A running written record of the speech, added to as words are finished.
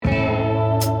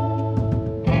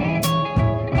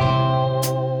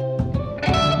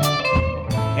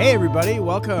Hey everybody,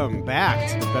 welcome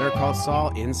back to the Better Call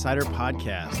Saul Insider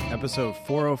Podcast, episode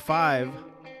 405,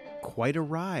 Quite a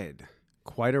Ride.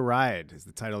 Quite a Ride is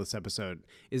the title of this episode.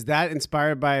 Is that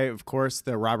inspired by, of course,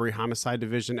 the Robbery Homicide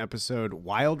Division episode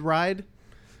Wild Ride?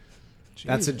 Jesus.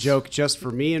 That's a joke just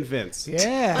for me and Vince.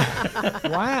 Yeah.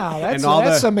 Wow,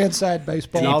 that's some inside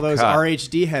baseball. And all those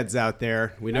RHD heads out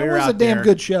there, we know you're out there. That was a damn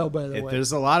good show, by the way.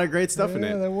 There's a lot of great stuff in it.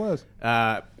 Yeah, there was.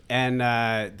 And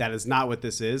that is not what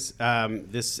this is.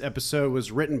 This episode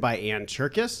was written by Ann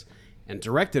Cherkis and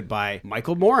directed by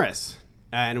Michael Morris.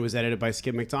 And it was edited by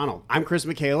Skip McDonald. I'm Chris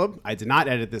McCaleb. I did not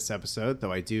edit this episode,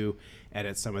 though I do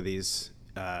edit some of these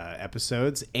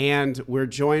episodes. And we're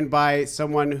joined by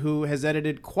someone who has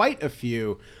edited quite a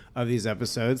few of these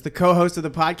episodes, the co-host of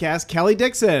the podcast, Kelly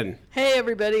Dixon. Hey,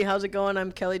 everybody. How's it going?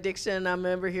 I'm Kelly Dixon. I'm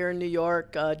over here in New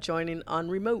York joining on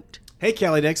remote. Hey,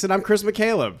 Kelly Dixon. I'm Chris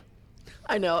McCaleb.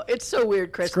 I know. It's so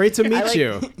weird, Chris. It's great to meet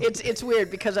you. It's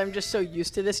weird because I'm just so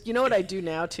used to this. You know what I do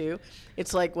now, too?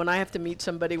 It's like when I have to meet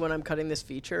somebody when I'm cutting this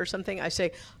feature or something, I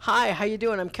say, hi, how you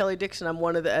doing? I'm Kelly Dixon. I'm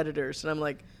one of the editors. And I'm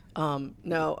like,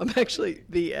 no, I'm actually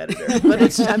the editor. But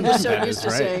I'm just so used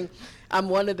to saying I'm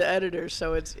one of the editors.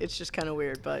 So it's just kind of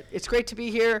weird. But it's great to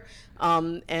be here.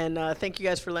 And thank you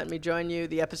guys for letting me join you.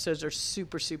 The episodes are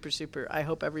super, super, super. I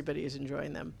hope everybody is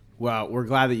enjoying them. Well, we're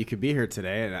glad that you could be here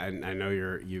today, and I know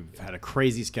you've had a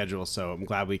crazy schedule, so I'm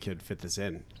glad we could fit this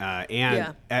in.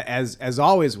 As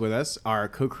always with us, our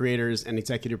co-creators and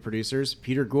executive producers,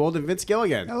 Peter Gould and Vince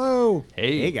Gilligan. Hello.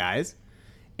 Hey guys.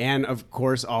 And of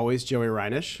course, always Joey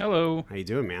Reinisch. Hello. How you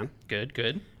doing, man?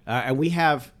 Good. And we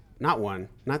have not one,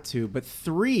 not two, but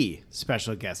three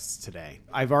special guests today.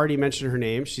 I've already mentioned her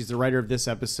name. She's the writer of this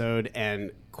episode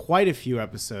and quite a few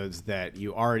episodes that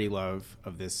you already love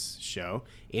of this show.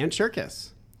 Ann Cherkis.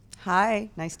 Hi,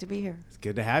 nice to be here. It's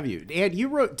good to have you. Ann,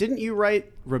 didn't you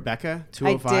write Rebecca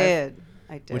 205?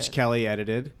 I did. Which Kelly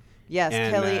edited. Yes,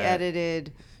 and, Kelly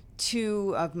edited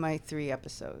 2 of my 3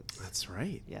 episodes. That's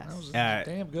right. Yes. That was a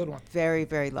damn good one. Very,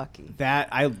 very lucky.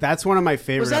 That's one of my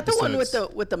favorite Was that episodes. the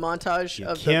one with the montage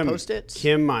of the Post-its?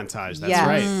 Kim montage. That's yes.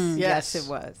 right. Yes, it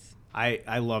was.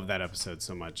 I love that episode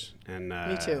so much. And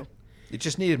Me too. It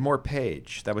just needed more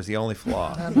page. That was the only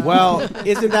flaw. Well,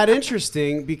 isn't that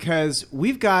interesting? Because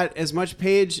we've got as much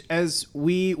page as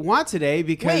we want today.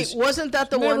 Because wait, wasn't that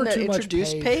the one that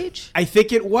introduced Paige? I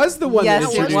think it was the one Yes,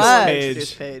 that it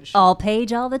introduced was. Paige. All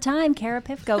Paige all the time. Kara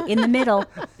Pifko in the middle.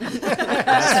 For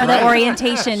the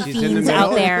orientation She's in the fiends middle.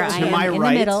 out there, To I am my in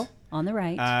right. the middle. On the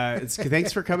right.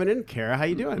 Thanks for coming in, Kara. How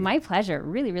you doing? My pleasure.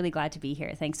 Really, really glad to be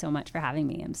here. Thanks so much for having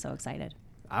me. I'm so excited.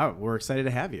 Oh, we're excited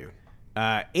to have you.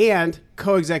 And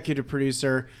co-executive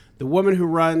producer, the woman who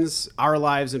runs our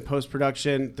lives in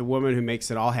post-production, the woman who makes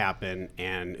it all happen,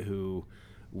 and who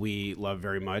we love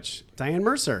very much, Diane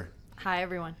Mercer. Hi,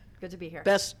 everyone. Good to be here.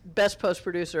 Best post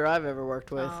producer I've ever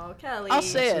worked with. Oh, Kelly. I'll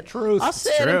say it. Truth. I'll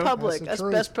say It's it in true. public. That's the As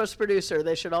truth. best post producer,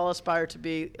 they should all aspire to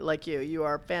be like you. You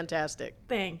are fantastic.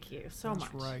 Thank you so much.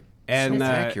 That's right. And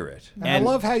That's accurate. And I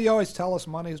love how you always tell us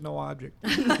money is no object.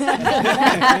 That's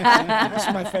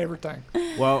my favorite thing.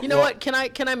 Well, You know what? Can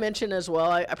I mention as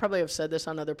well? I probably have said this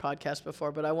on other podcasts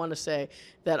before, but I want to say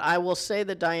that I will say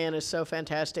that Diane is so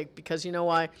fantastic because you know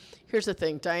why? Here's the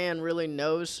thing: Diane really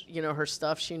knows, her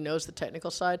stuff. She knows the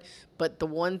technical side. But the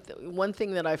one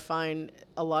thing that I find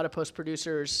a lot of post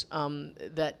producers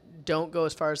that don't go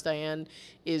as far as Diane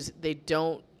is they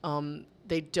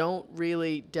don't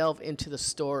really delve into the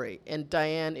story. And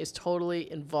Diane is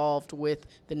totally involved with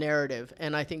the narrative.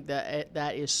 And I think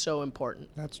that is so important.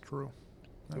 That's true.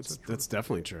 that's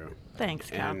definitely true. Thanks,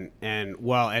 Cal.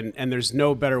 And there's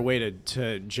no better way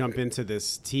to jump into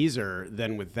this teaser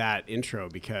than with that intro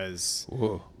because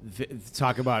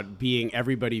talk about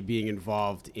everybody being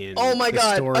involved in Oh my the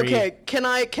God! story. Okay, can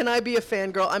I be a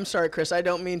fangirl? I'm sorry, Chris. I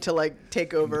don't mean to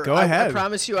take over. Go ahead. I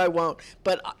promise you, I won't.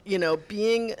 But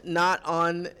being not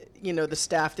on the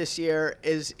staff this year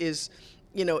is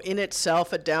in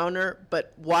itself a downer.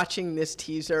 But watching this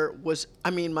teaser was,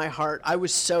 my heart. I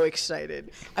was so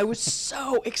excited. I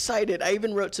I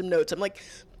even wrote some notes. I'm like,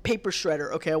 paper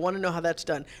shredder. Okay, I want to know how that's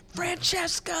done.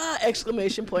 Francesca!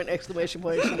 Exclamation point! Exclamation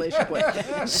point! Exclamation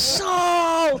point!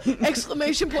 Saul!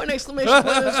 Exclamation point! Exclamation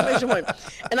point! Exclamation point!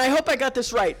 And I hope I got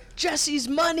this right. Jesse's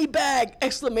money bag!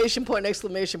 Exclamation point!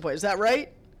 Exclamation point! Is that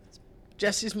right?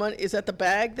 Jesse's money, is that the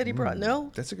bag that he brought?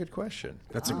 No? That's a good question.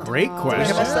 That's a great Did I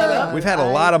question. mess that up? We've had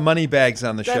a lot of money bags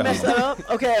on the Did I mess that show. up?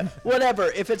 Okay,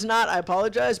 whatever. If it's not, I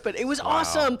apologize. But it was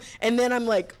awesome. And then I'm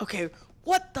like, okay,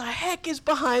 what the heck is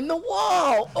behind the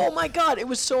wall? Oh my God, it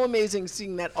was so amazing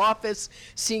seeing that office,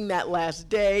 seeing that last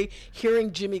day,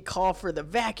 hearing Jimmy call for the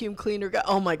vacuum cleaner guy.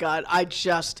 Oh my God,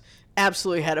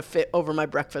 absolutely had a fit over my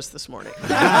breakfast this morning.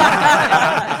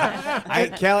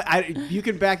 Kelly, you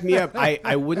can back me up.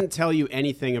 I wouldn't tell you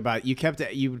anything about.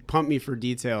 You pumped me for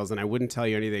details, and I wouldn't tell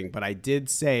you anything. But I did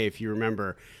say, if you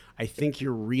remember, I think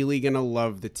you're really gonna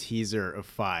love the teaser of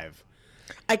 5.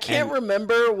 I can't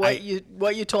remember what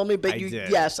you told me, but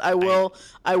yes, I will.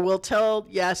 I will tell.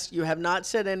 Yes, you have not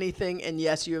said anything, and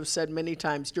yes, you have said many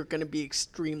times you're going to be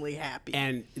extremely happy.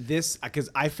 And this, because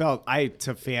I felt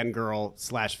to fangirl /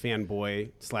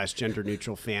 fanboy / gender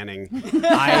neutral fanning,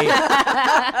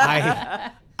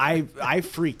 I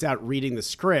freaked out reading the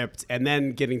script and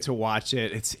then getting to watch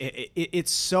it.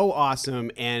 It's so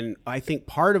awesome, and I think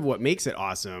part of what makes it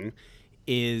awesome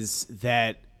is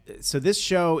that. So this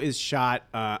show is shot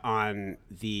on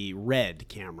the Red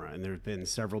camera, and there have been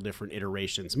several different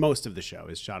iterations. Most of the show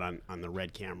is shot on the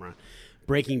Red camera.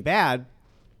 Breaking Bad,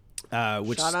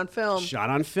 which shot on film. Shot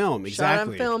on film,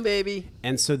 exactly. Shot on film, baby.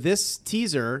 And so this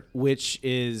teaser, which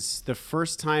is the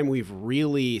first time we've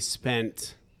really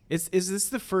spent... Is this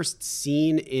the first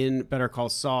scene in Better Call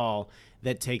Saul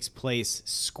that takes place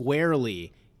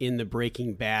squarely in the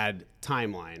Breaking Bad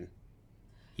timeline?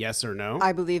 Yes or no?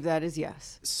 I believe that is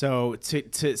yes. So to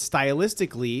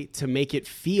stylistically, to make it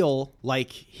feel like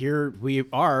here we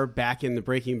are back in the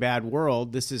Breaking Bad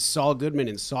world, this is Saul Goodman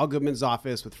in Saul Goodman's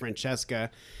office with Francesca.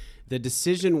 The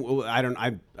decision,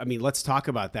 I mean, let's talk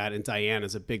about that. And Diane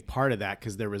is a big part of that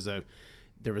because there was a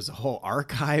whole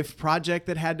archive project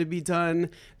that had to be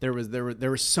done. There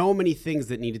were so many things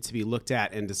that needed to be looked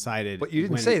at and decided. But you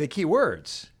didn't say the key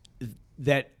words.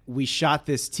 That we shot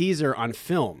this teaser on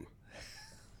film.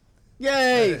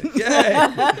 Yay! Yay!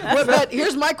 But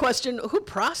here's my question: who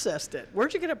processed it?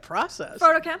 Where'd you get it processed?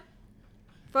 Photocam.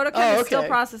 Photocam is still okay.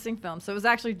 processing film, so it was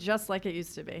actually just like it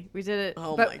used to be. We did it.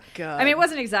 Oh but, my God. I mean, it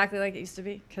wasn't exactly like it used to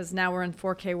be because now we're in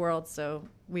 4K world, so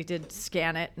we did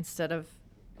scan it instead of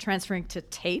transferring to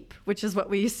tape, which is what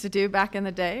we used to do back in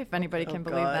the day, if anybody can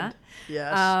believe that.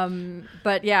 Yes.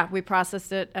 But yeah, we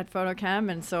processed it at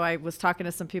Photocam, and so I was talking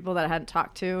to some people that I hadn't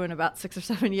talked to in about 6 or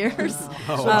 7 years, So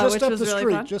just which up was the really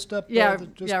street, fun. just up yeah,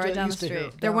 just, right down the east of street.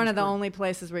 here, They're down one the of the street. only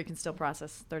places where you can still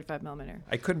process 35 millimeter.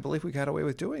 I couldn't believe we got away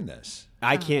with doing this.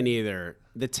 I can't either.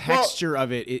 The texture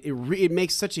of it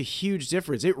makes such a huge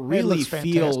difference. It really looks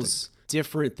feels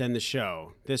different than this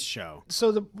show.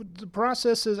 So the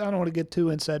process is, I don't want to get too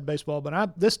inside baseball,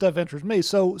 but this stuff interests me.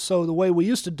 So the way we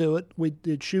used to do it, we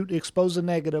did expose the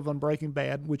negative on Breaking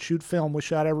Bad. We'd shoot film. We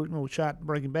shot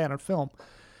Breaking Bad on film.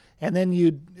 And then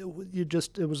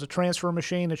it was a transfer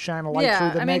machine that shine a light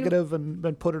through the negative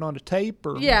and put it onto tape?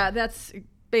 Or Yeah, that's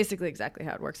basically exactly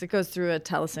how it works. It goes through a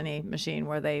telecine machine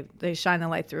where they shine the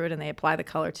light through it and they apply the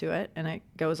color to it, and it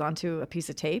goes onto a piece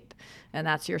of tape, and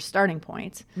that's your starting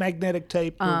point. Magnetic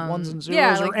tape, or ones and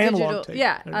zeros, or analog tape?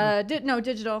 Yeah,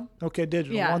 digital. Okay,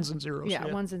 digital, Yeah. ones and zeros. Yeah,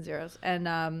 ones and zeros.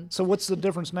 And so what's the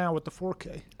difference now with the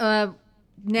 4K?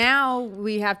 now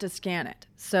we have to scan it.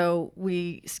 So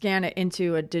we scan it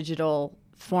into a digital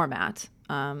format.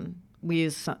 We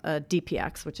use a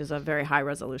DPX, which is a very high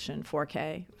resolution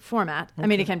 4K format. Okay. I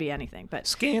mean, it can be anything, but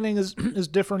scanning is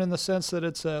different in the sense that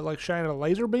it's like shining a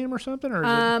laser beam or something, or is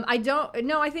it... I don't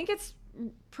know. I think it's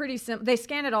pretty simple. They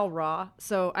scan it all raw,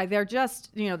 so they're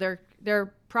just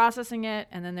they're processing it,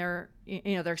 and then they're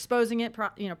exposing it,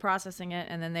 processing it,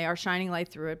 and then they are shining light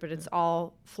through it, but it's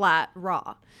all flat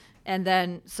raw. And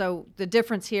then so the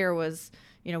difference here was,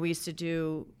 we used to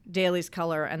do Daly's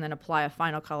color and then apply a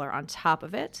final color on top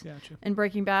of it. Gotcha. In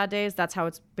Breaking Bad days. That's how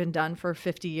it's been done for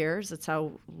 50 years. That's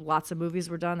how lots of movies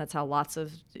were done. That's how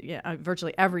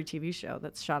virtually every TV show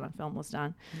that's shot on film was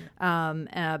done.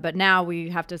 Yeah. But now we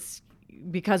have to,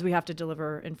 because we have to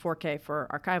deliver in 4K for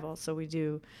archival, so we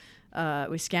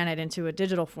scan it into a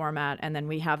digital format, and then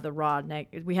we have the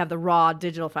raw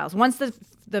digital files. Once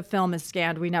the film is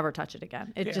scanned, we never touch it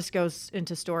again. It just goes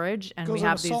into storage, and goes we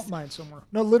have in a these salt mine somewhere.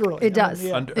 No, literally. It does.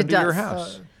 Under It does. your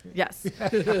house. Yes.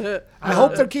 I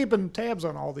hope they're keeping tabs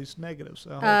on all these negatives.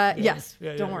 So yes.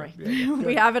 Don't worry.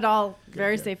 We have it all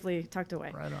very safely tucked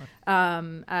away. Right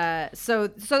on. So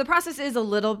the process is a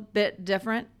little bit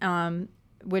different,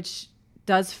 which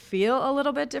does feel a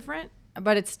little bit different,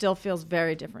 but it still feels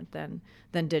very different than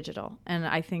digital. And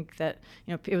I think that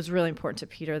it was really important to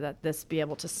Peter that this be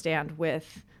able to stand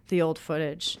with the old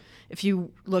footage. If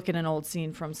you look at an old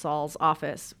scene from Saul's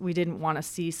office, we didn't want to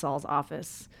see Saul's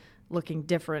office looking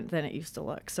different than it used to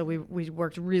look. So we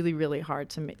worked really, really hard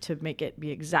to make it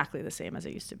be exactly the same as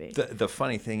it used to be. The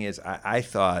funny thing is, I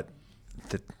thought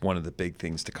that one of the big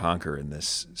things to conquer in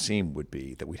this scene would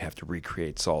be that we'd have to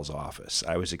recreate Saul's office.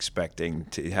 I was expecting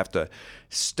to have to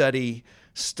study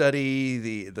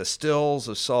the stills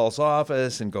of Saul's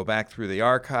office and go back through the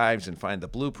archives and find the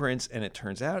blueprints. And it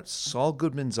turns out Saul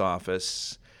Goodman's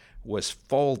office was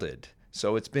folded.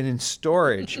 So it's been in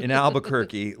storage in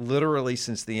Albuquerque literally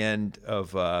since the end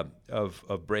of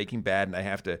Breaking Bad.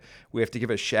 And we have to give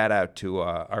a shout out to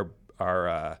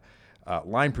our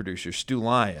line producer Stu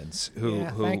Lyons,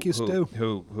 thank you, Stu.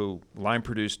 who line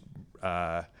produced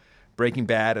Breaking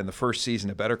Bad and the first season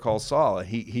of Better Call Saul. And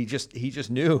he just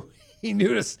knew he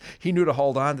knew to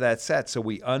hold on to that set. So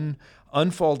we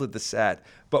unfolded the set.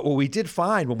 But what we did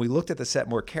find when we looked at the set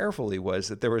more carefully was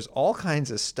that there was all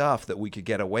kinds of stuff that we could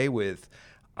get away with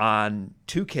on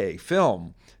 2K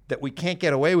film that we can't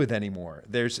get away with anymore.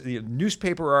 There's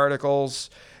newspaper articles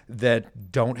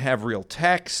that don't have real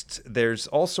text. There's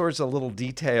all sorts of little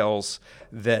details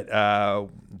that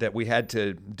we had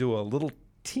to do a little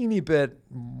teeny bit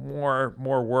more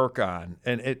work on.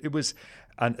 And it was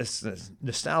a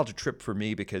nostalgia trip for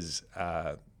me because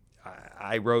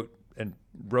I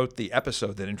wrote the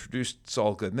episode that introduced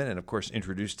Saul Goodman and, of course,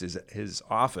 introduced his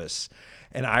office.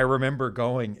 And I remember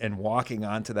going and walking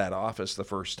onto that office the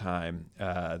first time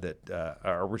that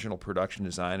our original production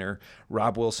designer,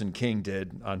 Rob Wilson King,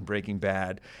 did on Breaking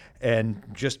Bad, and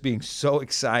just being so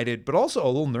excited, but also a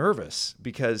little nervous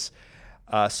because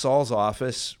Saul's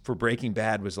office for Breaking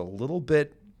Bad was a little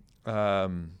bit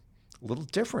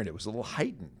different. It was a little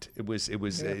heightened. It was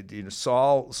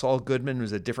Saul Goodman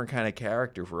was a different kind of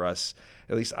character for us,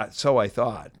 at least so I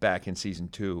thought back in season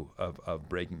 2 of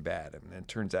Breaking Bad. And it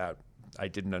turns out I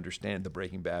didn't understand the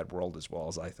Breaking Bad world as well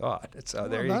as I thought. So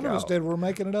there you go. None of us did. We're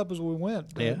making it up as we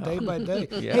went, day by day.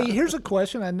 Yeah. Hey, here's a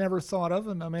question I never thought of,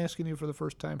 and I'm asking you for the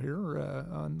first time here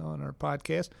on our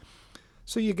podcast.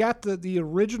 So you got the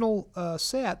original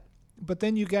set, but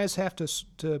then you guys have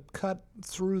to cut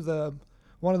through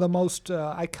one of the most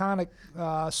iconic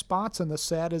spots in the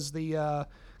set is the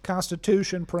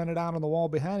Constitution printed out on the wall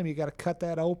behind him. You got to cut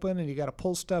that open, and you got to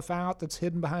pull stuff out that's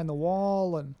hidden behind the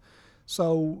wall. And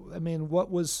so, I mean,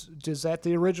 is that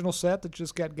the original set that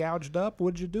just got gouged up?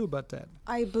 What did you do about that?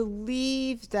 I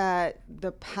believe that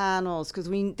the panels, because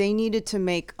they needed to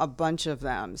make a bunch of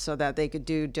them so that they could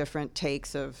do different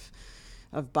takes of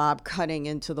Bob cutting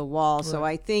into the wall. Right. So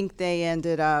I think they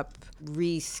ended up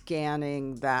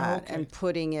rescanning that and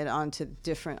putting it onto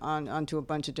a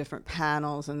bunch of different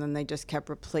panels, and then they just kept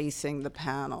replacing the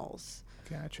panels.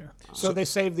 Gotcha. So they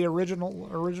saved the original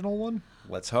one?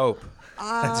 Let's hope.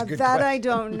 That's a good question. I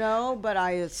don't know, but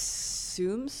I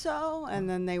assume so. And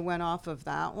then they went off of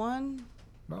that one.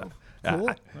 Oh, cool.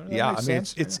 I mean,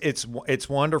 it's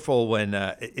wonderful when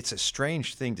it's a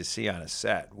strange thing to see on a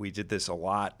set. We did this a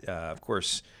lot, of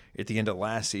course, at the end of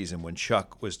last season when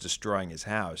Chuck was destroying his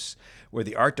house, where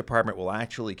the art department will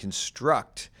actually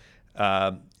construct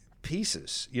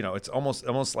pieces. It's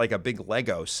almost like a big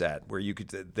Lego set where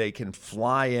they can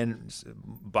fly in.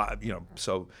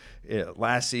 So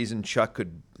last season Chuck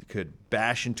could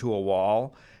bash into a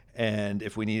wall. And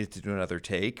if we needed to do another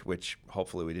take, which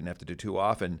hopefully we didn't have to do too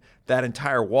often, that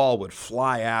entire wall would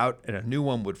fly out and a new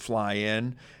one would fly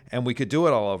in, and we could do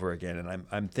it all over again. And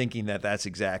I'm thinking that that's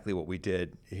exactly what we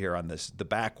did here on the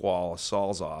back wall of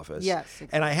Saul's office. Yes.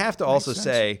 Exactly. And I have to also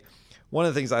say, one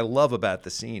of the things I love about the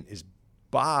scene is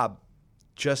Bob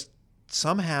just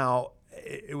somehow,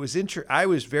 I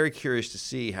was very curious to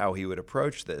see how he would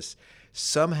approach this.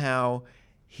 Somehow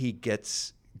he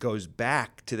goes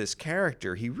back to this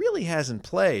character he really hasn't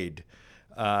played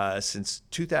since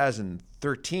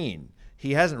 2013.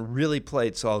 He hasn't really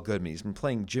played Saul Goodman. He's been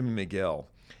playing Jimmy McGill.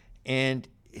 And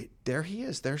there he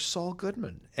is. There's Saul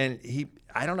Goodman. And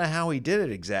I don't know how he did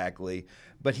it exactly,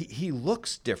 but he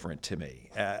looks different to me.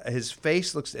 His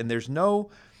face looks, and there's no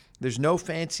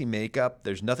fancy makeup.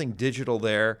 There's nothing digital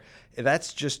there.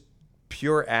 That's just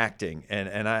pure acting,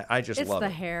 and I just love it.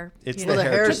 It's the hair. It's the the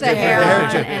hair. hair. Just the hair,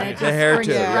 and it The hair brings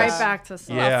too. it right Yes. back to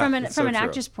Saul. Yeah. From it's so an true.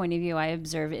 actor's point of view, I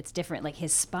observe it's different. Like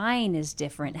his spine is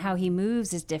different, how he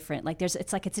moves is different. Like it's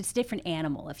a different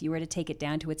animal. If you were to take it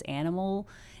down to its animal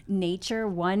nature,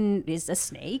 one is a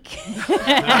snake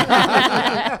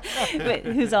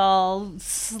who's all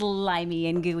slimy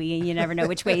and gooey, and you never know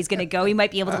which way he's going to go. He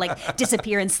might be able to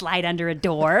disappear and slide under a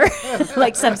door,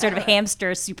 like some sort of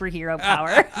hamster superhero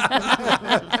power.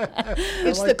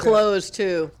 It's the clothes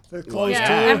too. The clothes Yeah,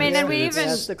 too. I mean, and we even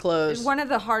That's the clothes. one of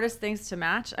the hardest things to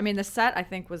match. I mean, the set I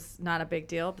think was not a big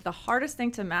deal, but the hardest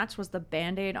thing to match was the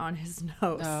Band-Aid on his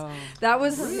nose. Oh. That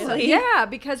was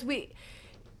because we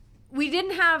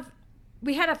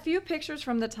had a few pictures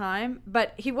from the time,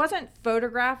 but he wasn't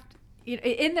photographed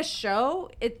in the show,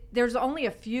 there's only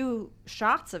a few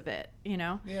shots of it,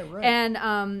 Yeah, right.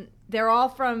 and they're all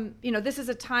from, this is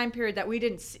a time period that we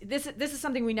didn't see. This is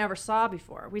something we never saw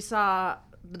before. We saw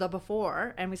the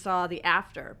before and we saw the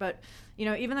after, but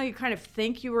even though you kind of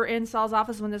think you were in Saul's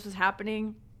office when this was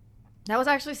happening, that was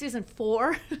actually season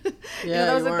 4. Yeah,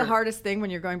 that was you like the weren't. hardest thing when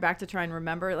you're going back to try and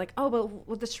remember, like, oh, but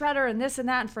with the shredder and this and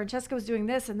that, and Francesca was doing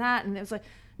this and that, and it was like,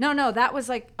 no, that was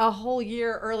like a whole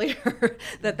year earlier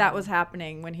that was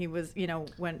happening when he was,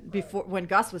 when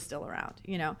Gus was still around,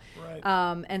 Right.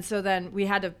 and so then we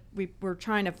were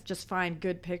trying to just find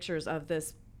good pictures of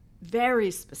this very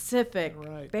specific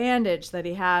Right. bandage that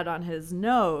he had on his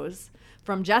nose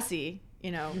from Jesse,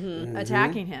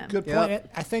 attacking him. Good point.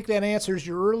 I think that answers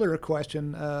your earlier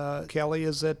question, Kelly,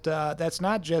 is that that's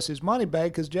not Jesse's money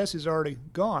bag because Jesse's already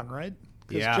gone, right?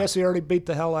 Because Yeah. Jesse already beat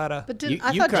the hell out of. But You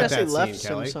I thought cut Jesse that scene, left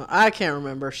Kelly. some. I can't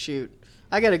remember. Shoot,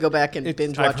 I got to go back and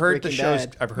binge watch I've heard Breaking the show's.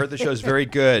 Bad. I've heard the show's very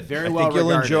good. Very I well think you'll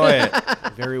regarded. enjoy it.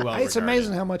 Very well. It's regarded.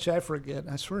 amazing how much I forget.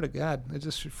 I swear to God, I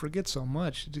just forget so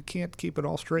much. You can't keep it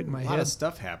all straight in my A lot head. of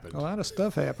stuff happened. A lot of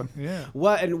stuff happened. Yeah.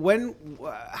 What and when?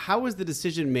 How was the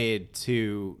decision made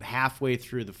to halfway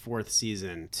through the 4th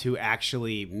season to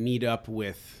actually meet up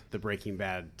with the Breaking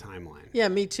Bad timeline? Yeah,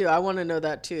 me too. I want to know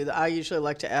that too. I usually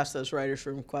like to ask those writers'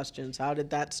 room questions. How did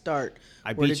that start?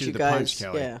 I Where beat did you to the guys, punch,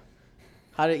 Kelly. Yeah.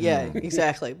 How did? Yeah,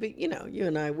 exactly. But you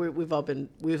and I, we've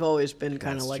always been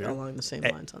kind of That's like true. along the same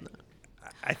lines on that.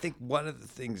 I think one of the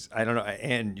things, I don't know,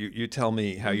 and you tell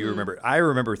me how you remember. I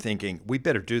remember thinking, we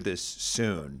better do this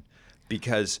soon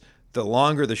because the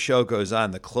longer the show goes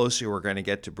on, the closer we're going to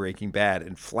get to Breaking Bad.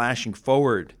 And flashing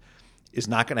forward is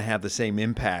not going to have the same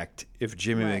impact if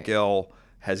Jimmy Right. McGill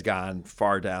has gone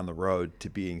far down the road to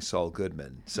being Saul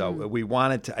Goodman. So we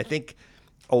wanted to, I think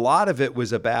a lot of it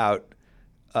was about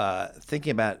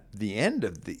thinking about the end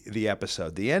of the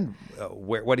episode, the end,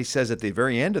 what he says at the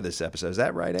very end of this episode. Is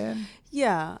that right, Ann?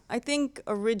 Yeah, I think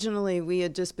originally we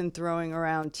had just been throwing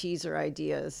around teaser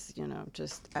ideas,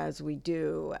 just as we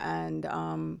do, and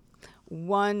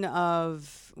one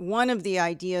of the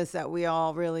ideas that we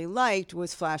all really liked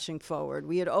was flashing forward.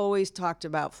 We had always talked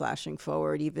about flashing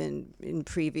forward, even in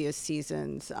previous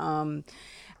seasons, and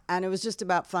it was just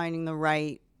about finding the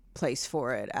right place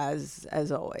for it, as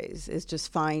always, is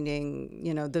just finding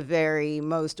the very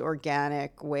most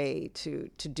organic way to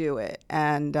do it.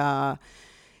 And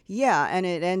yeah, and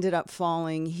it ended up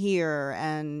falling here.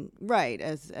 And right,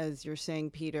 as you're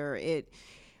saying, Peter,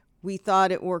 we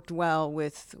thought it worked well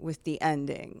with the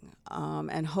ending,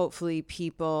 and hopefully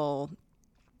people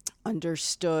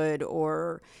understood,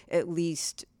 or at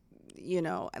least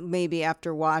maybe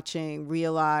after watching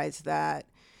realize that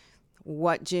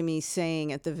what Jimmy's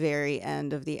saying at the very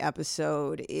end of the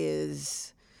episode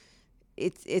is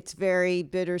it's very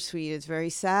bittersweet. It's very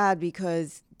sad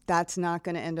because that's not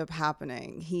going to end up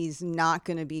happening. He's not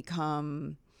going to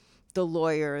become the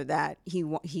lawyer that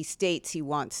he states he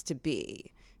wants to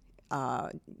be,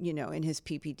 in his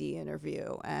PPD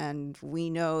interview. And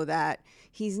we know that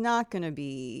he's not going to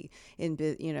be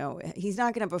he's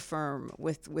not going to have a firm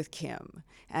with Kim,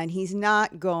 and he's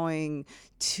not going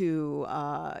to,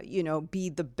 be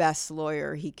the best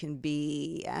lawyer he can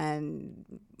be, and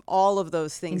all of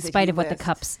those things. In that spite he of what the lists.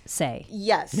 cups say.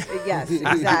 Yes,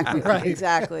 exactly, Right.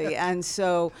 exactly. And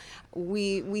so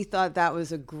we thought that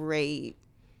was a great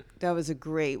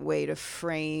way to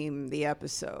frame the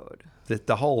episode.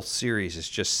 The whole series is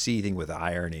just seething with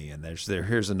irony, and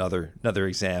here's another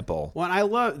example. Well, and I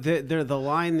love the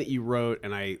line that you wrote,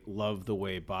 and I love the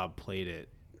way Bob played it.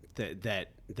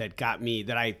 That got me.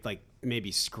 That I like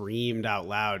maybe screamed out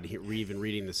loud. Even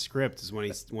reading the script is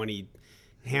when he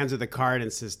hands her the card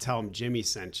and says, "Tell him Jimmy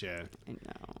sent you." I know.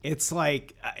 It's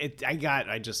like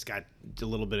I just got a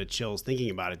little bit of chills thinking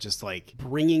about it. Just like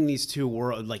bringing these two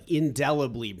worlds, like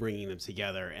indelibly bringing them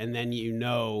together, and then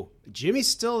Jimmy's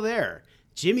still there.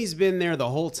 Jimmy's been there the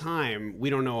whole time. We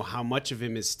don't know how much of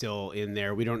him is still in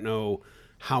there. We don't know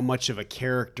how much of a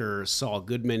character Saul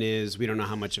Goodman is. We don't know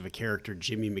how much of a character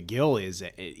Jimmy McGill is.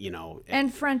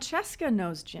 And Francesca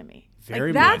knows Jimmy.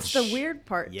 Very that's much. the weird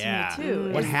part Yeah. to me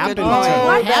too. What is happened to point. her?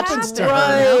 What happens to her?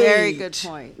 Right. Very good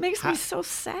point. makes me so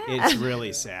sad. It's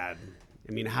really sad.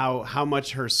 I mean, how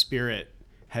much her spirit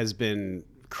has been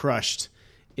crushed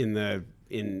in the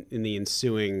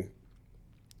ensuing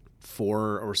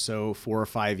 4 or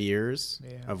 5 years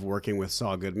Yeah. of working with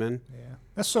Saul Goodman. Yeah.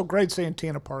 That's so great seeing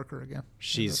Tina Parker again.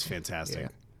 She's fantastic. Yeah.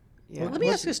 Yeah. Let me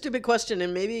ask you a stupid question,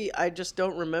 and maybe I just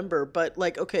don't remember. But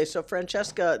okay, so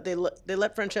Francesca, they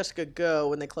let Francesca go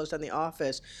when they closed down the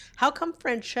office. How come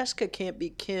Francesca can't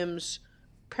be Kim's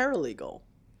paralegal?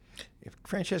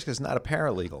 Francesca's not a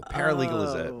paralegal.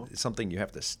 Paralegal is something you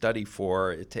have to study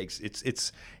for. It takes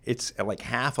it's like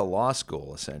half a law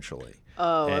school essentially.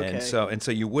 Oh, okay. And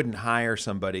so you wouldn't hire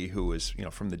somebody who was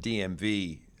from the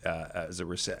DMV as a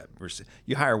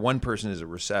you hire one person as a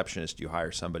receptionist. You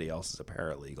hire somebody else as a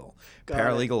paralegal.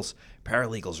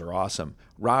 Paralegals are awesome.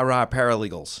 Rah rah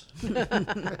paralegals.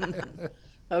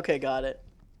 Okay, got it.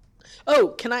 Oh,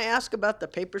 can I ask about the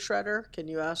paper shredder? Can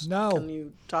you ask? No. Can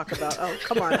you talk about? Oh,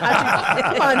 come on,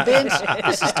 come on, Vince.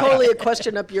 This is totally a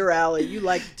question up your alley. You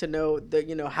like to know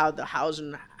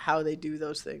how they do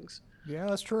those things. Yeah,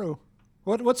 that's true.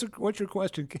 What's your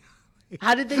question?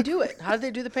 How did they do it? How did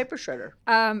they do the paper shredder?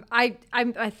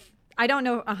 I don't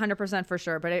know 100% for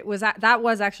sure, but that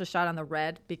was actually shot on the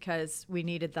red because we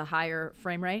needed the higher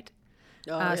frame rate.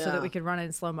 So that we could run it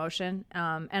in slow motion.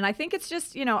 And I think it's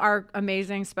just, our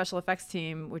amazing special effects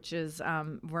team, which is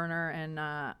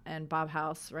Werner and Bob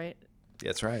House, right?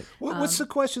 That's right. What's the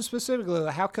question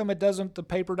specifically? How come the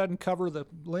paper doesn't cover the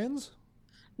lens?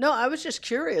 No, I was just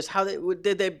curious how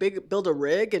did they build a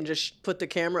rig and just put the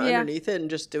camera underneath it and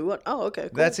just do it? Oh, okay,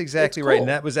 cool. That's exactly right. And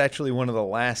that was actually one of the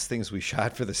last things we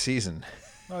shot for the season.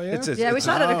 Oh, yeah? We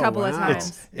shot it a couple of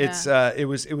times. It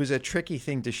was a tricky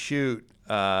thing to shoot.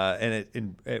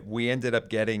 We ended up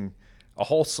getting a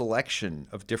whole selection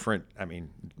of different.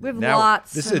 We have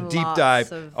lots. This is a deep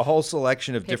dive. A whole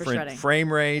selection of different shredding.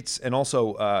 frame rates and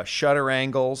also shutter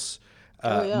angles.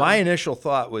 My initial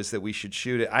thought was that we should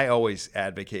shoot it. I always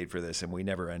advocate for this, and we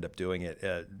never end up doing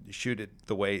it. Shoot it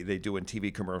the way they do in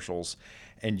TV commercials,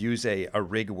 and use a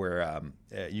rig where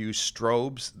use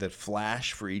strobes that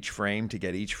flash for each frame to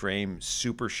get each frame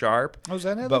super sharp. Oh, is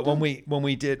that how But they when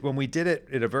we did it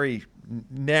at a very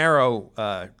narrow,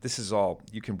 this is all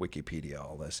you can Wikipedia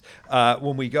all this.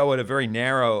 When we go at a very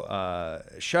narrow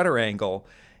shutter angle,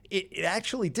 it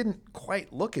actually didn't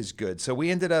quite look as good. So we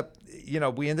ended up,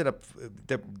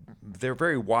 they're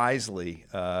very wisely,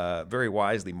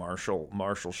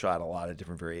 Marshall shot a lot of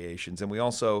different variations. And we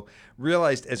also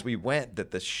realized as we went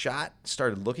that the shot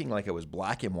started looking like it was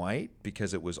black and white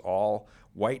because it was all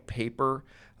white paper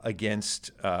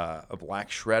against a black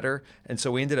shredder. And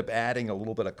so we ended up adding a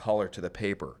little bit of color to the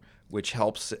paper, which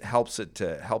helps it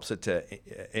to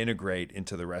integrate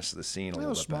into the rest of the scene a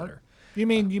little bit better. You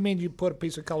mean you put a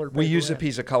piece of colored paper? We use a in?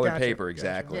 piece of colored Gotcha. paper,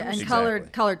 exactly. Yeah, and exactly.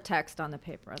 colored text on the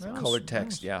paper as well. Colored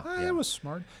text, yeah. It was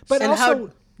smart. But And also, how-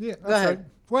 yeah. Go ahead.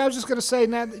 Well, I was just going to say,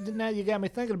 now you got me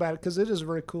thinking about it because it is a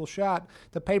very cool shot.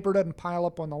 The paper doesn't pile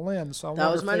up on the lens. So I wonder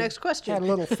was if my they next question. Had a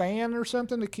little fan or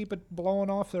something to keep it blowing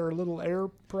off there, a little air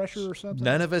pressure or something.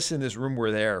 None of us in this room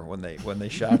were there when they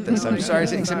shot this. I'm sorry,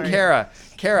 except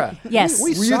Kara. Yes.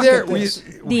 We were you suck there? at this.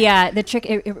 The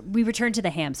trick, we returned to the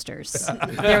hamsters.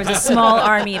 There was a small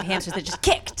army of hamsters that just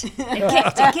kicked and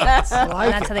kicked and kicked.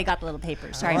 And that's how they got the little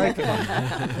papers. Sorry. I like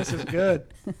it. This is good.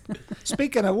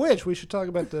 Speaking of which, we should talk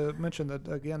about the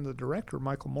director,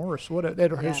 Michael Morris.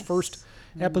 His first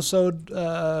episode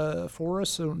for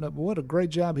us. And what a great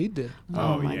job he did.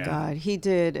 Oh my God, he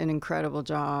did an incredible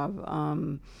job.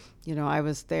 I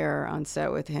was there on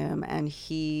set with him, and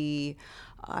he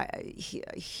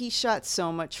shot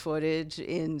so much footage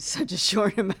in such a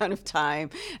short amount of time,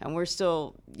 and we're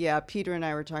still, Peter and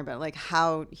I were talking about like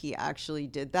how he actually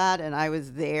did that, and I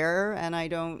was there, and I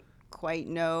don't quite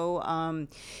know.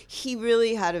 He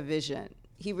really had a vision.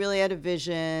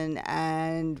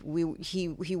 And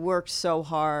he worked so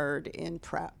hard in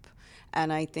prep.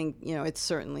 And I think, it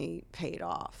certainly paid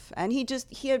off. And he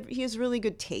has really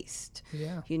good taste.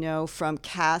 Yeah. From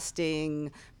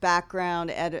casting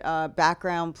background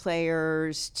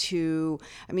players to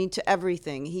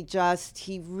everything.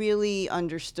 He really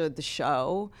understood the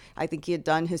show. I think he had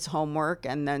done his homework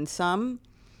and then some.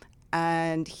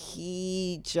 And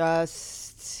he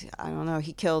just,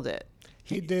 he killed it.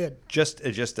 He did. Just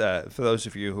for those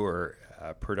of you who are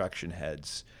production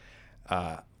heads,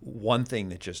 one thing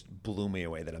that just blew me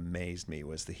away, that amazed me,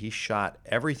 was that he shot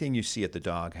everything you see at the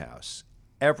doghouse.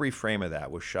 Every frame of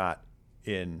that was shot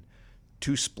in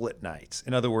 2 split nights.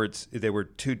 In other words, there were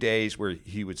 2 days where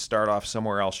he would start off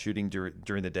somewhere else shooting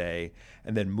during the day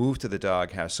and then move to the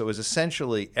doghouse. So it was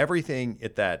essentially everything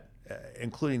at that,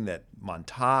 including that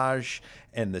montage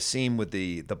and the scene with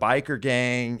the biker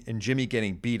gang and Jimmy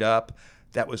getting beat up.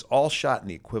 That was all shot in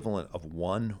the equivalent of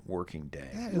 1 working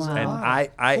day. That is And a lot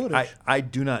of footage. I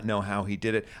do not know how he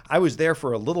did it. I was there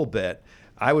for a little bit.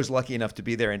 I was lucky enough to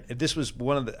be there, and this was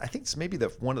one of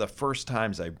the first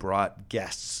times I brought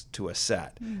guests to a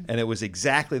set, and it was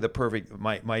exactly the perfect.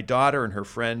 My daughter and her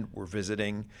friend were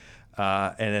visiting,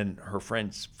 and then her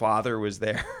friend's father was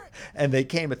there, and they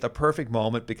came at the perfect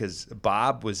moment because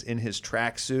Bob was in his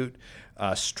tracksuit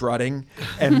strutting.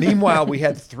 And meanwhile, we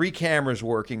had 3 cameras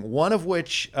working, one of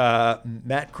which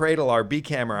Matt Cradle, our B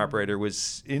camera operator,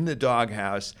 was in the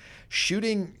doghouse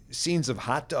shooting scenes of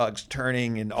hot dogs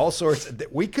turning and all sorts.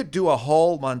 We could do a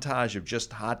whole montage of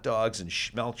just hot dogs and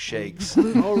milkshakes.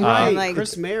 Oh, right. Like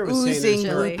Chris Mayer was saying oozing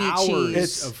there's gloopy hours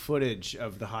cheese. of footage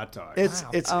of the hot dogs.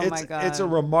 Oh my God. It's a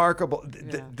remarkable.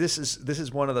 This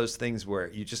is one of those things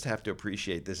where you just have to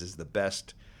appreciate this is the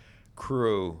best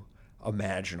crew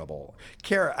imaginable.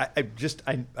 Kara,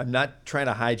 I'm not trying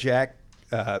to hijack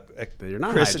You're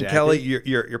not Chris and hijacking. Kelly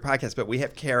your podcast, but we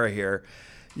have Kara here.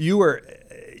 You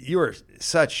were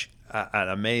such an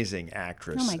amazing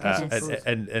actress. Oh my goodness.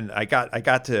 And I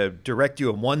got to direct you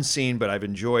in one scene, but I've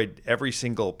enjoyed every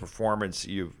single performance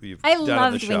you've I done on the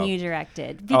loved show. when you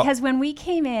directed because when we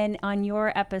came in on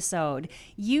your episode,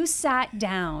 you sat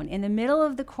down in the middle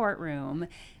of the courtroom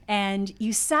and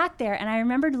you sat there, and I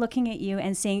remembered looking at you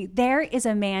and saying, there is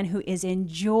a man who is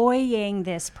enjoying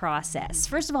this process.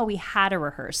 First of all, we had a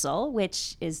rehearsal,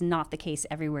 which is not the case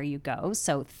everywhere you go,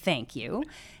 so thank you.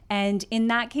 And in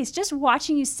that case, just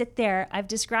watching you sit there, I've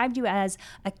described you as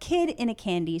a kid in a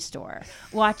candy store,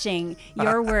 watching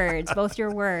your words, both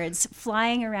your words,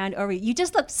 flying around over you. You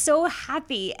just looked so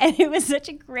happy, and it was such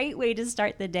a great way to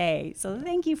start the day. So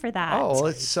thank you for that. Oh,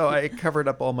 well, so I covered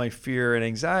up all my fear and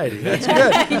anxiety. That's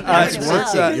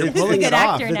good. You're pulling Good it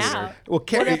off. actor now. Well, What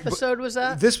Kara, episode was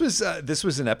that? This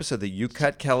was an episode that you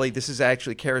cut, Kelly. This is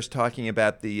actually Kara's talking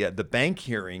about the bank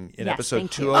hearing in Yes, episode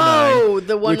thank you. 209. Oh,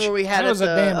 the one which where we had That was a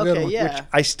damn good okay, one. yeah.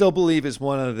 I still believe is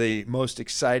one of the most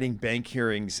exciting bank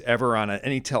hearings ever on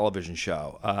any television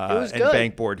show. was and good.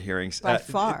 bank board hearings By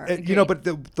far. But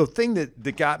the thing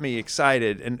that got me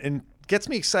excited and gets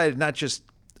me excited not just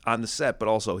on the set but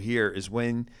also here is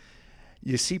when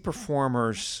you see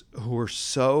performers who are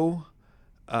so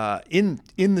in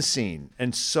the scene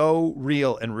and so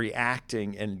real and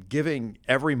reacting and giving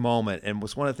every moment, and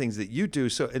was one of the things that you do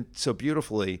so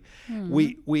beautifully.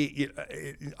 We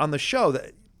on the show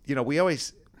that we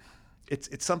always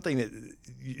it's something that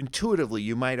intuitively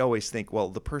you might always think, well,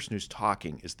 the person who's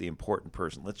talking is the important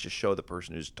person. Let's just show the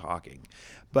person who's talking,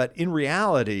 but in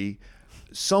reality,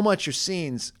 so much of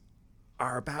scenes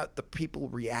are about the people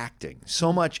reacting.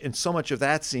 So much of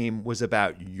that scene was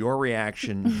about your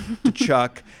reaction to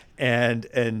Chuck and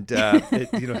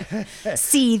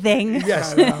Seething.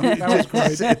 yes, that was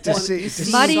great. to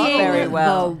see Muddying very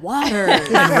well. the water.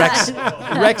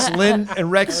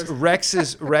 and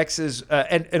Rex's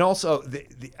and also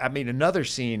another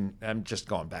scene. I'm just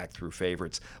going back through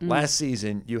favorites. Last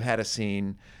season you had a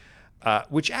scene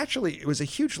which actually it was a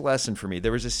huge lesson for me.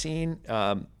 There was a scene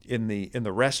in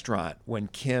the restaurant when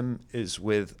Kim is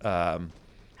with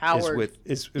Howard.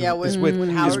 is Howard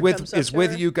comes up is to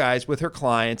with her. you guys with her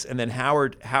clients, and then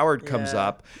Howard comes Yeah.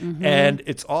 up, and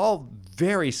it's all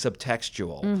very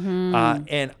subtextual,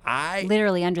 and I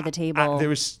Literally under the table. there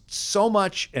was so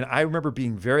much, and I remember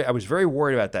I was very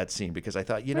worried about that scene because I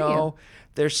thought,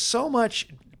 there's so much.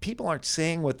 People aren't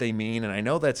saying what they mean, and I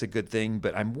know that's a good thing,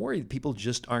 but I'm worried people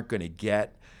just aren't going to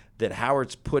get that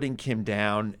Howard's putting Kim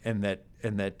down, and that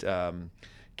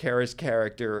Kara's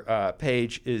character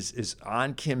Paige is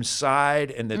on Kim's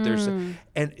side, and that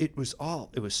and it was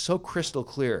so crystal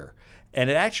clear. And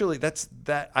it actually,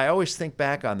 I always think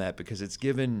back on that because it's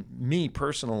given me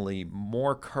personally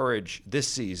more courage this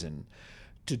season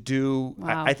to do.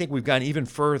 Wow. I think we've gone even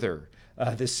further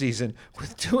this season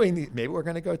with doing. Maybe we're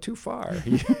going to go too far.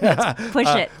 Push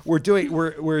it.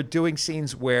 We're doing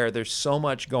scenes where there's so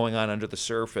much going on under the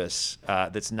surface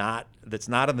that's not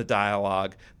in the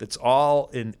dialogue. That's all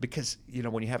in because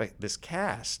when you have this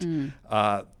cast.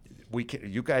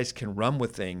 You guys can run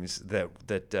with things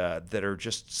that are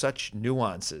just such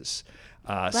nuances.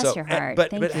 Bless your heart.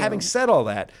 But Thank you. having said all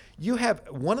that, you have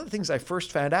one of the things I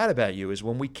first found out about you is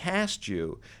when we cast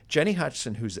you, Jenny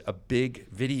Hutchison, who's a big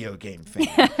video game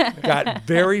fan, got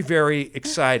very, very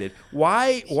excited.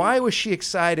 Why was she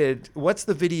excited? What's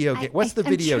the video game? What's the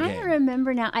video I'm game? trying to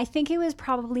remember now. I think it was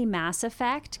probably Mass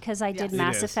Effect because I did It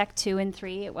Mass is. Effect 2 and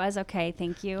 3. It was okay,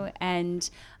 thank you. And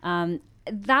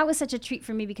that was such a treat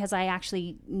for me because I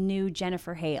actually knew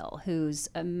Jennifer Hale, who's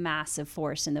a massive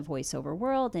force in the voiceover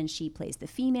world, and she plays the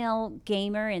female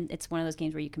gamer, and it's one of those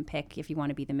games where you can pick if you want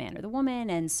to be the man or the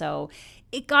woman. And so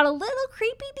it got a little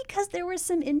creepy because there were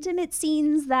some intimate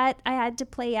scenes that I had to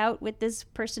play out with this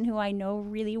person who I know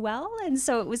really well, and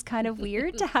so it was kind of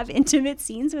weird to have intimate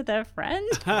scenes with a friend.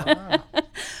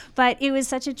 But it was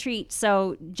such a treat.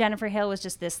 So Jennifer Hill was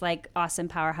just this like awesome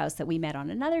powerhouse that we met on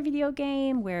another video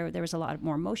game where there was a lot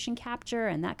more motion capture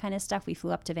and that kind of stuff. We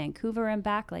flew up to Vancouver and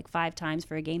back like 5 times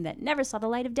for a game that never saw the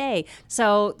light of day.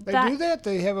 So They do that?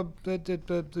 They have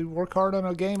they work hard on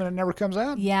a game and it never comes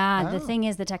out? Yeah, Oh. the thing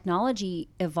is the technology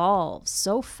evolves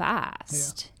so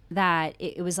fast that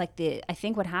it was like I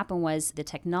think what happened was the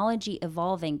technology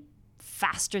evolving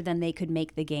faster than they could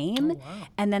make the game.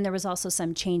 And then there was also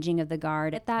some changing of the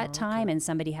guard at that time, and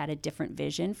somebody had a different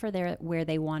vision for where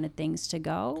they wanted things to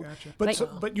go. Gotcha.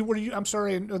 But I'm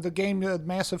sorry, in the game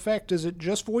Mass Effect, is it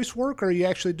just voice work or are you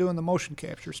actually doing the motion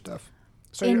capture stuff?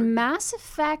 So in Mass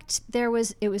Effect, it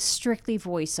was strictly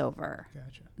voiceover.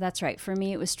 Gotcha. That's right. For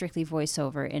me, it was strictly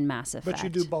voiceover in Mass Effect. But you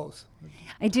do both.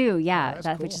 I do, yeah.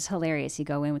 that's Which cool. is hilarious. You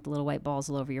go in with the little white balls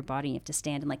all over your body. And you have to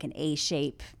stand in like an A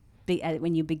shape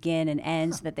when you begin and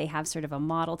end, so that they have sort of a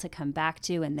model to come back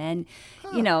to. And then,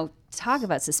 talk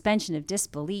about suspension of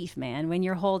disbelief, man. When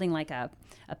you're holding like a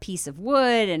piece of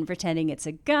wood and pretending it's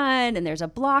a gun, and there's a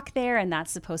block there, and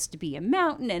that's supposed to be a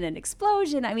mountain and an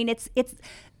explosion. I mean, it's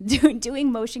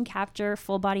doing motion capture,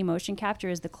 full body motion capture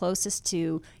is the closest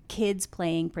to kids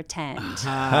playing pretend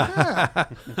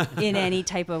in any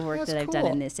type of work That's that I've done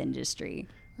cool. in this industry.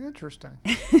 Interesting.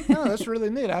 No, that's really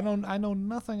neat. I know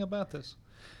nothing about this.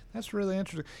 That's really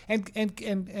interesting.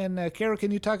 And Kara, can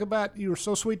you talk about? You were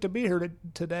so sweet to be here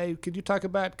today. Could you talk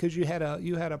about, because you had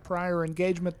a prior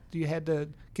engagement?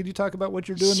 Could you talk about what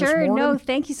you're doing this morning? Sure. No,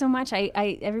 thank you so much.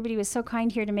 Everybody was so kind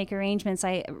here to make arrangements.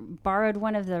 I borrowed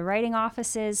one of the writing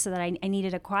offices so that I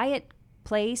needed a quiet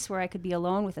place where I could be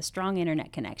alone with a strong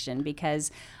internet connection,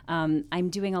 because I'm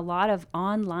doing a lot of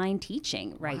online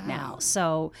teaching right now.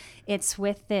 So it's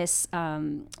with this,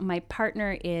 my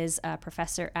partner is a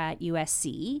professor at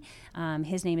USC.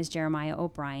 His name is Jeremiah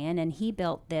O'Brien, and he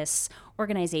built this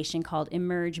organization called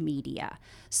Emerge Media.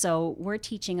 So we're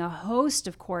teaching a host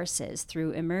of courses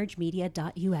through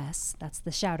emergemedia.us. That's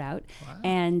the shout out. Wow.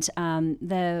 And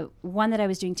the one that I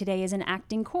was doing today is an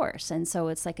acting course. And so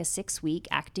it's like a 6-week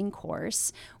acting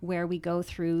course where we go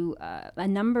through a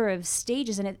number of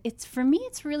stages. And it's for me,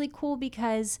 it's really cool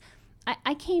because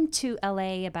I came to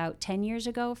LA about 10 years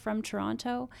ago from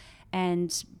Toronto,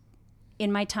 and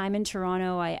in my time in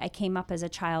Toronto, I came up as a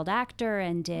child actor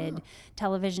and did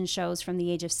television shows from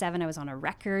the age of 7. I was on a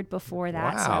record before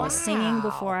that, so I was singing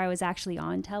before I was actually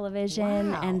on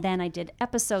television. And then I did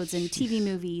episodes in TV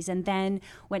movies, and then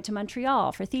went to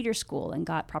Montreal for theater school and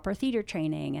got proper theater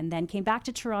training, and then came back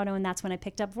to Toronto, and that's when I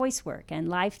picked up voice work and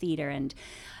live theater. And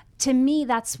to me,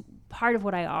 that's part of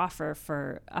what I offer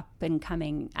for up and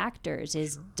coming actors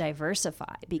is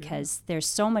diversify, because there's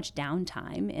so much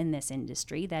downtime in this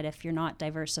industry that if you're not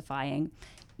diversifying,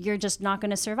 you're just not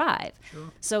going to survive.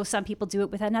 So some people do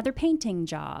it with another painting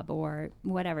job or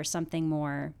whatever, something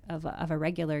more of a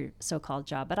regular so-called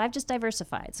job. But I've just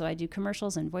diversified. So I do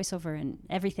commercials and voiceover and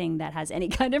everything that has any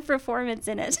kind of performance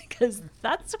in it, because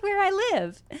that's where I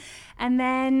live. And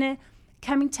then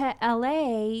coming to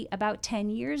LA about 10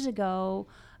 years ago,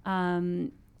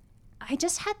 I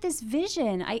just had this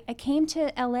vision. I came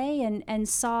to LA and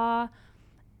saw,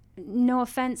 no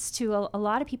offense to a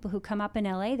lot of people who come up in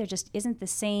LA, there just isn't the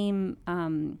same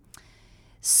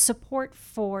support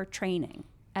for training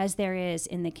as there is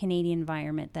in the Canadian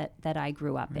environment that I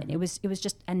grew up in. It was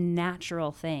just a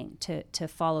natural thing to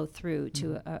follow through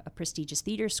to a prestigious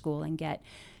theater school and get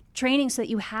training so that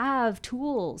you have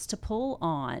tools to pull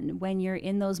on when you're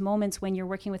in those moments when you're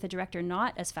working with a director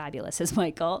not as fabulous as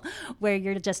Michael, where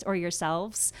you're just, or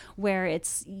yourselves, where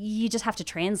you just have to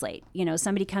translate.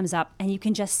 Somebody comes up and you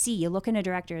can just see, you look in a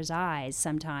director's eyes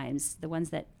sometimes, the ones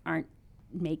that aren't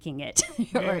making it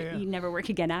or you never work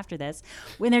again after this,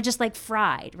 when they're just like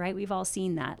fried, right? We've all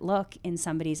seen that look in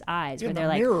somebody's eyes where they're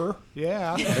like, mirror.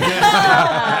 Yeah.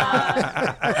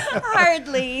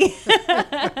 Hardly.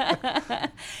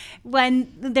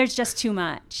 When there's just too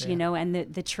much, and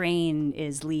the train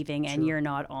is leaving and you're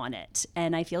not on it.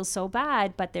 And I feel so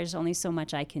bad, but there's only so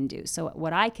much I can do. So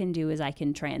what I can do is I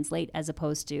can translate as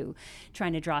opposed to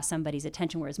trying to draw somebody's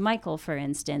attention. Whereas Michael, for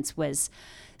instance, was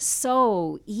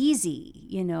so easy,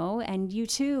 and you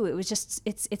too. It was just,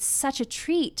 it's such a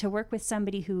treat to work with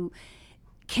somebody who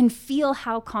can feel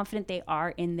how confident they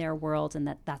are in their world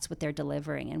and that's what they're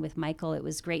delivering. And with Michael, it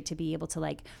was great to be able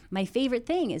to my favorite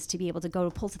thing is to be able to go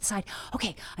to pull to the side.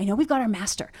 Okay, I know we've got our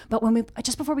master, but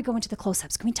just before we go into the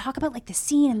close-ups, can we talk about the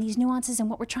scene and these nuances and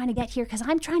what we're trying to get here? Because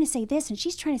I'm trying to say this and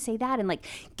she's trying to say that, and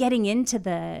getting into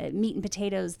the meat and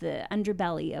potatoes, the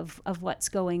underbelly of what's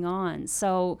going on.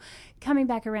 So coming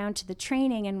back around to the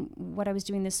training and what I was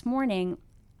doing this morning,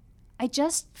 I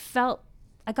just felt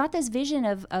got this vision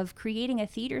of creating a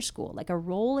theater school, like a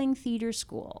rolling theater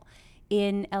school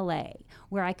in LA,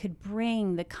 where I could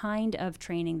bring the kind of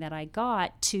training that I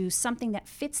got to something that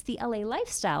fits the LA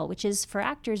lifestyle, which is for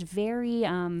actors very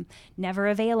never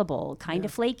available, kind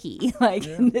of flaky.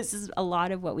 This is a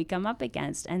lot of what we come up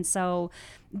against. And so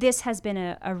this has been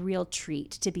a real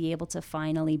treat to be able to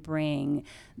finally bring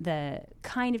the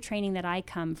kind of training that I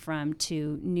come from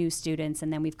to new students.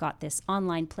 And then we've got this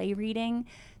online play reading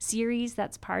series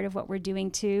that's part of what we're doing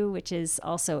too, which is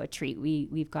also a treat.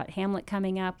 We've got Hamlet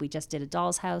coming up. We just did A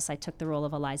Doll's House. I took the role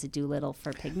of Eliza Doolittle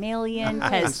for Pygmalion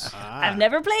because I've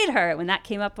never played her. When that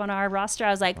came up on our roster, I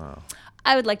was like,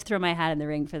 I would like to throw my hat in the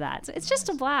ring for that. So it's just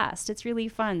a blast. It's really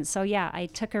fun. So yeah, I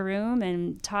took a room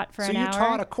and taught for an hour. So you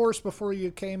taught a course before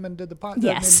you came and did the podcast?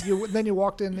 Yes. Then you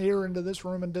walked in here into this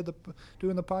room and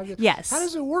doing the podcast? Yes. How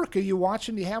does it work? Are you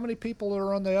watching? How many people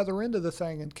are on the other end of the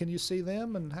thing? And can you see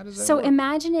them? And how does that work? So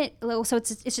imagine it. So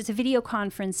it's just a video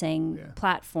conferencing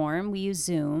platform. We use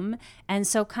Zoom. And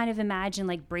so kind of imagine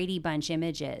like Brady Bunch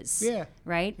images. Yeah.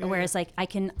 Right? Yeah. Whereas like I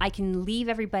can leave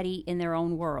everybody in their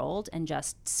own world and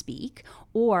just speak,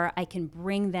 or I can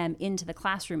bring them into the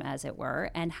classroom, as it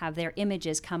were, and have their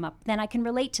images come up. Then I can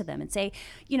relate to them and say,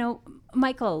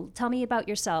 Michael, tell me about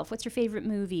yourself. What's your favorite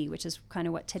movie? Which is kind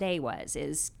of what today was,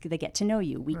 is they get to know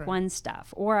you, week one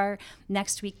stuff. Or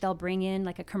next week they'll bring in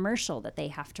like a commercial that they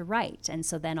have to write. And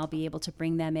so then I'll be able to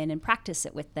bring them in and practice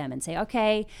it with them and say,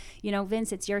 okay,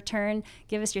 Vince, it's your turn.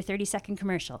 Give us your 30-second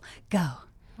commercial. Go.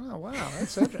 Oh, wow.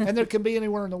 That's interesting. And it can be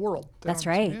anywhere in the world. That's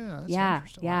right. Yeah.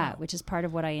 Interesting. Wow. Which is part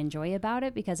of what I enjoy about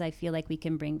it, because I feel like we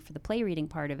can bring, for the play reading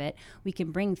part of it, we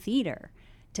can bring theater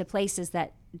to places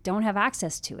that don't have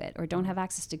access to it or don't have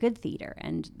access to good theater.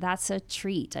 And that's a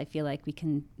treat. I feel like we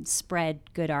can spread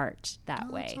good art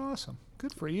that way. That's awesome.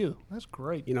 Good for you. That's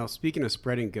great. Speaking of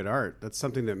spreading good art, that's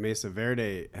something that Mesa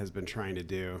Verde has been trying to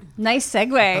do. Nice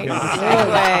segue.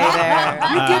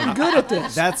 You're getting good at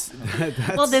this. That's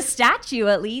well, the statue,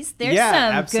 at least. There's some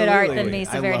absolutely. good art that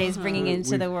Mesa Verde is bringing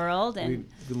into the world. And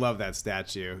we love that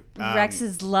statue.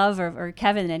 Rex's love, or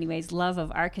Kevin anyways, love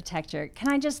of architecture. Can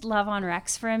I just love on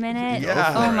Rex for a minute?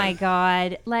 Yeah. Oh my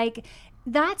God. Like,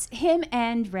 that's him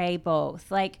and Ray both.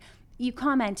 Like, you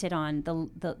commented on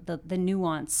the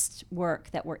nuanced work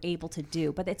that we're able to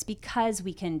do, but it's because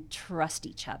we can trust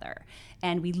each other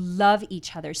and we love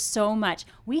each other so much.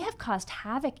 We have caused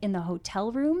havoc in the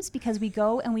hotel rooms because we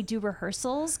go and we do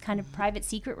rehearsals, kind of private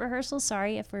secret rehearsals.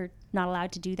 Sorry if we're not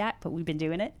allowed to do that, but we've been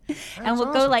doing it. And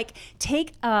we'll go like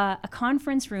take a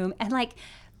conference room and like,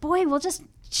 boy, we'll just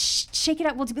shake it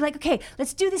up. We'll be like, okay,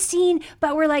 let's do the scene,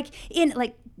 but we're like in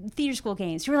like theater school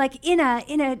games. We're like in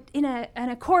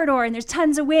a corridor and there's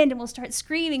tons of wind and we'll start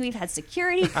screaming. We've had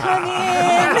security come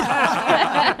in.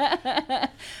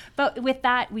 But with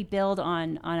that, we build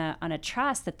on a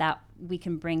trust that we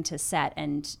can bring to set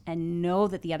and know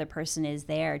that the other person is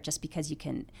there just because you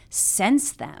can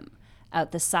sense them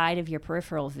out the side of your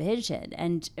peripheral vision.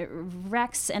 And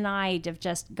Rex and I have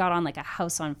just got on like a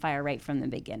house on fire right from the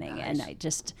beginning. Nice. And I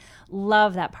just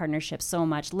love that partnership so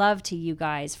much. Love to you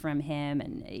guys from him.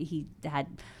 And he had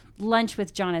lunch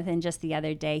with Jonathan just the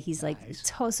other day. He's like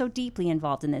so deeply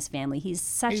involved in this family. He's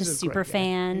such a super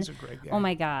fan. He's a great guy. Oh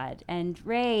my God. And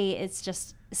Ray, it's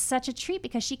just such a treat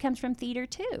because she comes from theater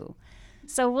too.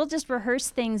 So we'll just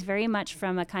rehearse things very much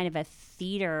from a kind of a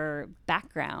theater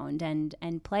background and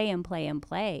play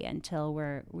until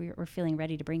we're feeling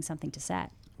ready to bring something to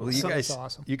set. Well,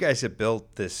 awesome. You guys have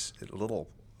built this little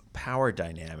power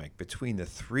dynamic between the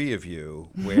three of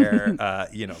you, where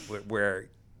where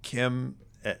Kim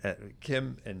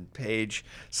and Paige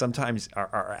sometimes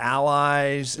are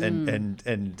allies, and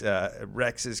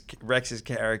Rex's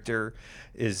character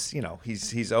is,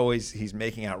 he's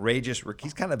making outrageous.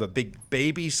 He's kind of a big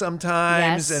baby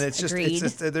sometimes, yes, and it's agreed.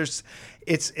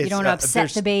 it's you don't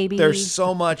upset the baby. There's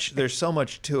so much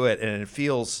to it, and it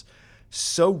feels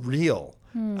so real.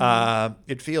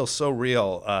 It feels so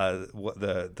real,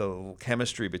 the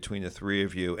chemistry between the three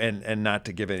of you, and not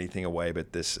to give anything away,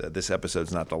 but this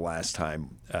episode's not the last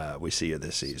time we see you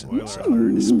this season.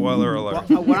 Spoiler alert.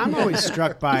 Well, what I'm always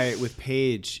struck by with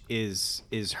Paige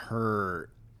is her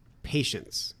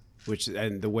patience,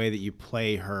 and the way that you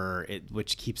play her,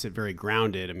 which keeps it very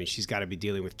grounded. I mean, she's got to be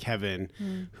dealing with Kevin,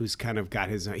 who's kind of got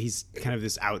he's kind of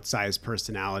this outsized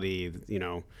personality,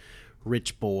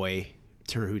 rich boy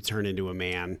who turned into a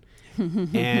man,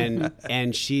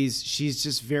 and she's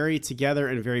just very together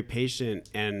and very patient.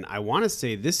 And I want to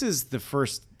say this is the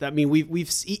first. I mean,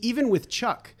 we've even with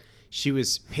Chuck, she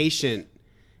was patient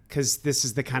because this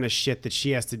is the kind of shit that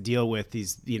she has to deal with.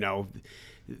 These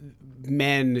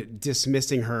men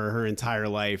dismissing her entire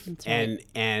life, right.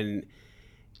 and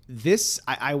this,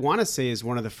 I want to say, is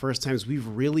one of the first times we've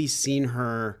really seen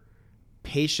her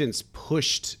patience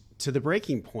pushed to the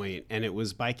breaking point, and it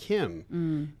was by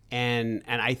Kim. And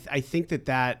I think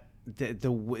that's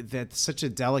such a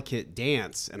delicate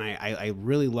dance, and I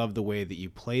really love the way that you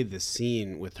played this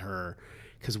scene with her,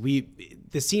 because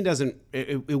the scene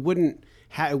wouldn't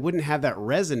have that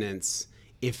resonance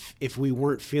if we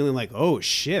weren't feeling like, oh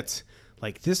shit,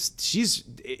 like this,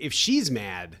 if she's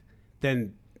mad,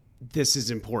 then this is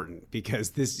important,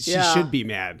 because she should be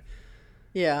mad.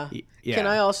 Yeah. Can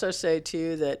I also say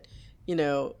too that,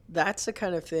 that's the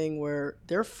kind of thing where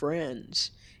they're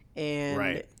friends, and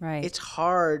Right. it's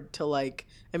hard to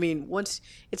once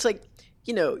it's like,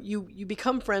 you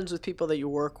become friends with people that you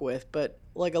work with, but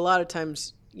like a lot of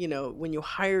times, when you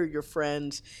hire your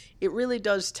friends, it really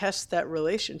does test that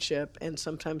relationship, and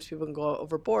sometimes people can go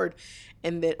overboard,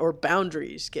 or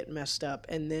boundaries get messed up,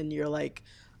 and then you're like,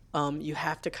 you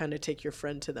have to kind of take your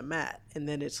friend to the mat, and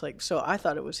then it's like, so I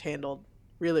thought it was handled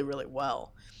really, really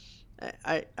well.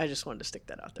 I just wanted to stick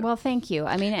that out there. Well, thank you.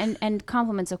 I mean, and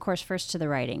compliments, of course, first to the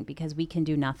writing, because we can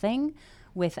do nothing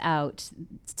without,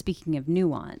 speaking of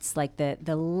nuance, like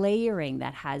the layering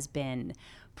that has been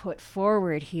put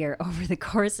forward here over the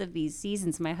course of these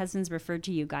seasons. My husband's referred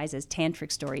to you guys as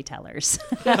tantric storytellers.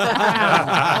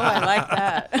 I like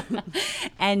that.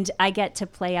 And I get to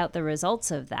play out the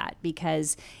results of that,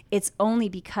 because it's only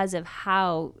because of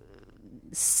how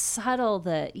subtle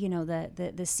the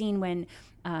scene when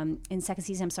in second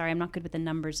season, I'm sorry, I'm not good with the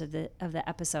numbers of the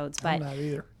episodes, but I'm not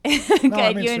either. good, No,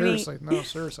 I mean, you and me. seriously. No,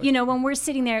 seriously. When we're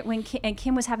sitting there, when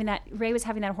Kim was Ray was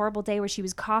having that horrible day where she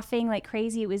was coughing like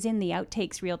crazy. It was in the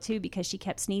outtakes reel too, because she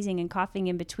kept sneezing and coughing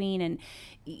in between, and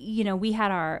we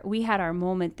had our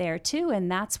moment there too,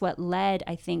 and that's what led,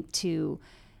 I think, to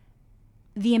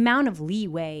the amount of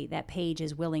leeway that Paige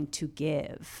is willing to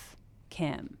give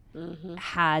Kim.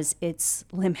 Has its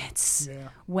limits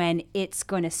when it's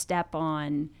going to step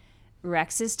on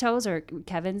Rex's toes or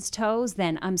Kevin's toes.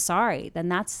 Then I'm sorry. Then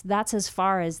that's as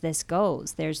far as this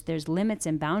goes. There's limits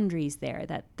and boundaries there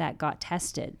that got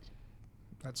tested.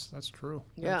 That's true.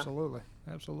 Yeah.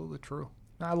 Absolutely true.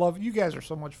 I love you guys are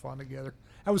so much fun together.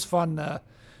 That was fun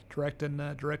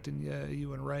directing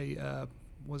you and Ray.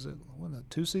 Was it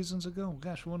 2 seasons ago?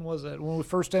 Gosh, when was that? When we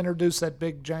first introduced that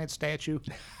big giant statue.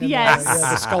 And, Yes.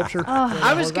 the sculpture.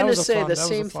 I was going to say the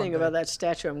same fun thing day. about that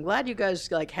statue. I'm glad you guys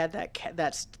had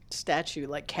that statue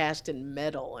cast in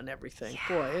metal and everything.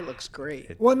 Boy, it looks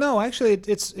great. Well, no, actually,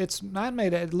 it's not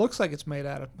made. It looks like it's made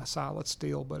out of a solid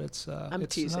steel, but it's. I'm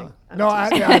it's teasing. No, I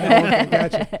know. Okay,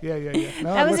 gotcha. Yeah.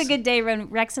 No, That was a listen, good day when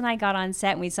Rex and I got on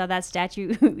set and we saw that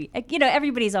statue.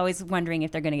 Everybody's always wondering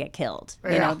if they're going to get killed.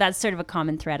 Yeah. That's sort of a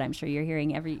common thread I'm sure you're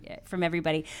hearing from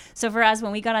everybody. So for us,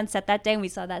 when we got on set that day and we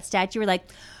saw that statue, we're like,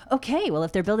 okay, well,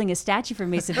 if they're building a statue for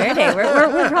Mesa Verde,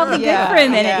 we're probably good for a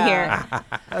minute here.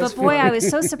 But boy, I was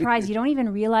so surprised. You don't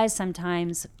even realize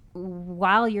sometimes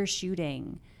while you're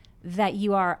shooting that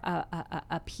you are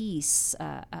a piece,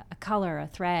 a color, a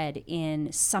thread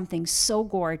in something so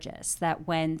gorgeous that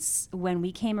when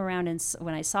we came around and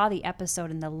when I saw the episode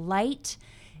and the light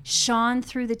shone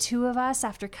through the two of us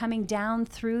after coming down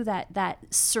through that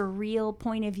surreal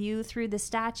point of view through the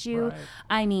statue. Right.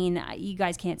 I mean, you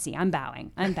guys can't see. I'm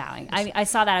bowing. I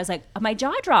saw that. I was like, my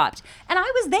jaw dropped. And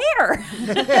I was there.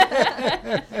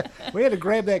 we had to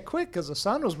grab that quick because the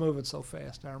sun was moving so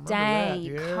fast. I remember Dang, that.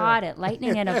 you Yeah. caught it.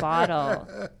 Lightning in a bottle.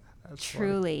 That's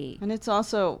Truly. And it's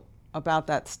also about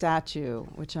that statue,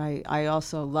 which I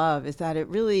also love, is that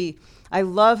I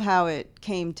love how it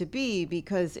came to be,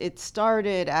 because it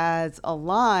started as a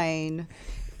line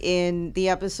in the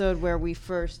episode where we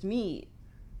first meet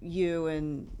you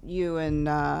and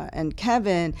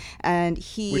Kevin, and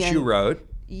he Which you wrote.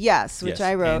 Yes, which Yes,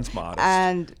 I wrote. Anne's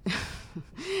modest.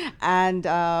 And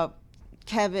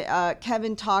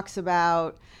Kevin talks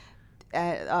about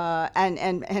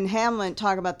and Hamlin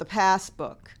talk about the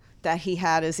passbook that he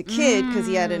had as a kid, because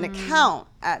he had an account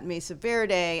at Mesa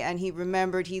Verde, and he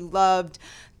remembered he loved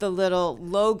the little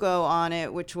logo on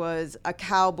it, which was a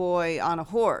cowboy on a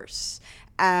horse.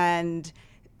 And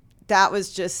that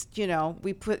was just,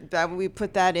 we put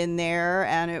that in there,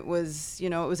 and it was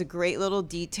a great little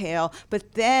detail.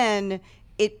 But then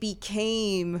it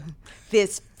became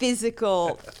this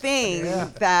physical thing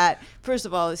that, first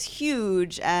of all, is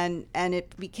huge, and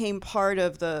it became part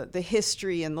of the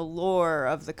history and the lore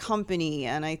of the company.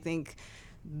 And I think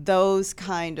those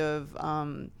kind of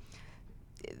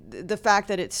the fact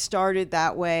that it started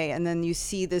that way, and then you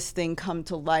see this thing come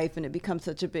to life, and it becomes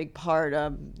such a big part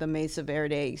of the Mesa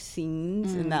Verde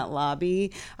scenes in that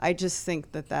lobby. I just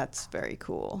think that that's very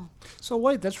cool. So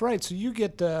wait, that's right. So you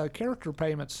get character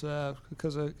payments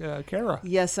because of Kara.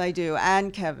 Yes, I do,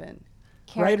 and Kevin.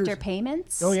 Character Writers-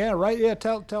 payments? Oh yeah, right. Yeah,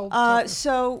 tell.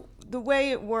 So the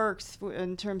way it works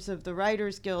in terms of the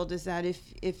Writers Guild is that if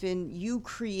you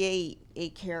create a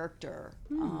character,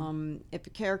 if a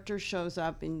character shows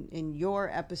up in your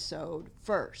episode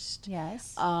first,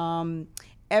 Yes.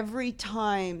 every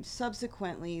time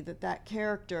subsequently that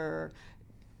character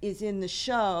is in the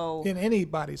show, in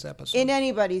anybody's episode. in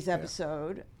anybody's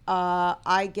episode,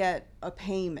 I get a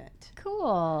payment.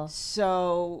 Cool.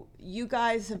 So you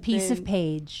guys have Piece been, of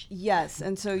page. Yes,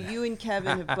 and so you and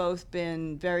Kevin have both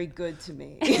been very good to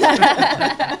me.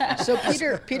 So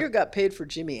Peter got paid for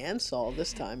Jimmy and Saul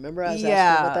this time. Remember I was Yeah.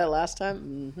 asking about that last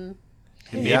time? Mm-hmm.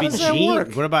 Maybe how does that Gene.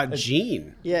 work? What about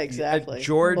Gene? Yeah, exactly. Wait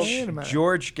a minute.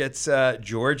 George gets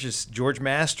George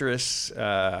Mastris,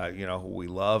 who we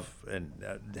love and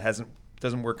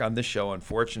doesn't work on this show,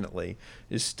 unfortunately,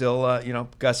 is still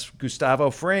Gustavo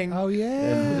Fring. Oh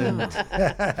yeah.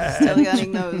 Still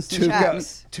getting those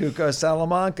checks. Tuco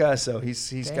Salamanca, so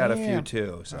he's got a few Damn.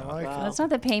 too. So I like it. Well, it's not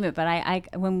the payment, but I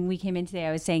when we came in today,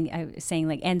 I was saying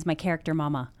like, ends my character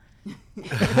mama.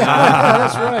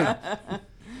 That's right.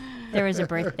 There was a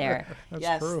break there.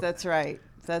 Yes, true. that's right.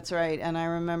 That's right. And I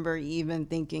remember even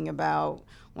thinking about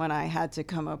when I had to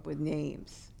come up with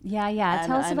names. Yeah.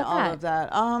 Tell us and about all that. of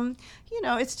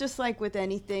that. It's just like with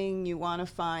anything, you want to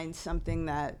find something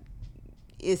that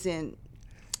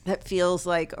feels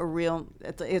like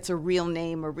it's a real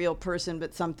name, a real person,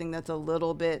 but something that's a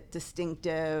little bit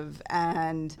distinctive.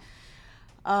 And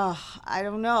I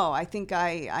don't know. I think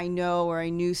I know, or I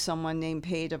knew someone named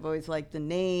Paige. I've always liked the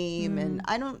name, and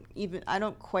I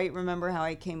don't quite remember how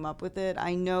I came up with it.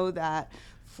 I know that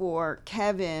for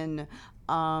Kevin,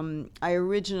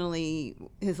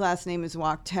 his last name is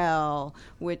Wachtel,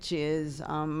 which is,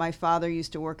 my father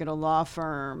used to work at a law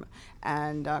firm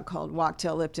and called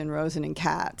Wachtel, Lipton, Rosen and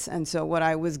Katz. And so what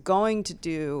I was going to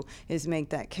do is make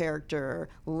that character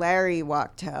Larry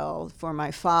Wachtel for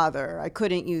my father. I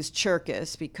couldn't use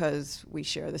Cherkis because we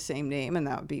share the same name, and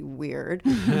that would be weird to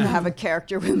have a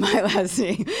character with my last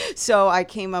name. So I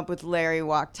came up with Larry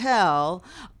Wachtel,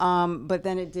 but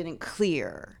then it didn't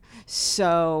clear.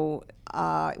 So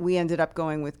we ended up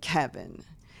going with Kevin.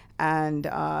 And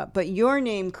but your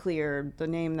name cleared. The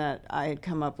name that I had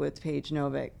come up with, Paige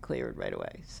Novak, cleared right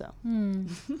away. So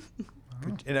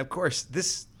and of course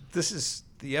this is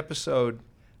the episode,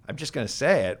 I'm just going to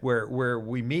say it, where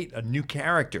we meet a new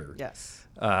character. yes.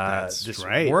 That's This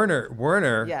right.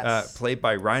 Werner, Yes. played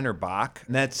by Rainer Bach.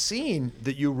 And that scene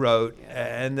that you wrote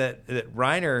and that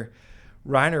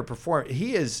Rainer performed,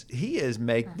 he is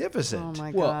magnificent. Oh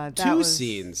my Well, God. that two was-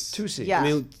 scenes. Two scenes. Yeah. I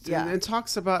mean, Yeah. and talk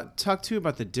too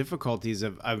about the difficulties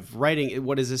of writing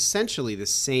what is essentially the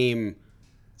same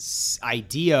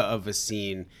idea of a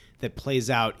scene that plays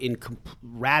out in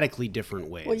radically different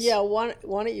ways. Well, yeah. Why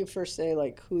don't you first say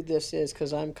like who this is?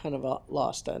 Because I'm kind of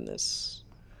lost on this.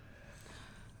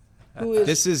 Who is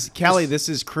This is Kelly. This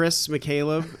is Chris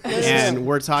McCaleb, and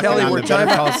we're talking Kelly, on we're the Better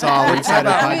talking Call Saul Insider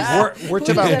Podcast. We're Who talking does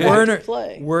that about have to Werner.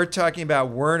 play? We're talking about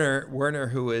Werner,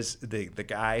 who is the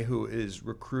guy who is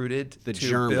recruited The to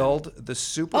German. build the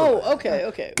super. Oh,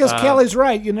 okay. Because Kelly's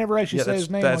right. You never actually yeah, say that's- his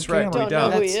name that's on right. camera. We Don't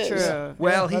know who he That's is. true.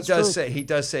 Well, that's he does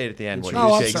true. say it at the end when Oh,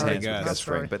 he I'm shakes sorry. hands with That's Gus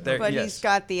Fring. right. But there, But yes. he's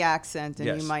got the accent, and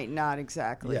Yes. you might not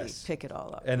exactly Yes. pick it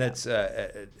all up. And Yeah. it's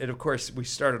and of course we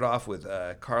started off with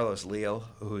Carlos Leal,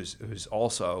 who's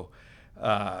also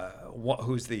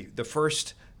who's the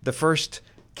first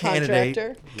candidate,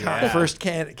 Contractor? Yeah. first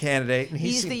candidate. And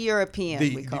He's the European,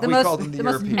 we call we him. called him the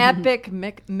most European. epic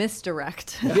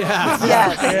misdirect. Yeah,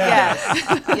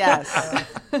 Yes.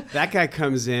 that guy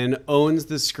comes in, owns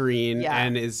the screen, Yeah.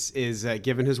 and is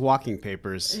given his walking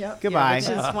papers. Yeah, Goodbye. which is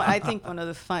I think one of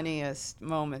the funniest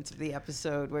moments of the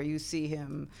episode where you see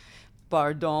him,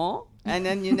 pardon, and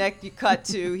then you cut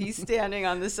to he's standing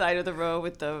on the side of the road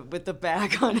with the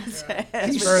bag on his head.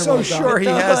 He's Very so well done. sure he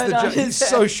The has hood the on job. his He's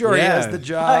so sure he Yeah. has the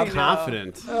job. know.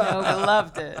 Confident. I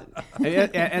loved it.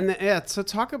 and so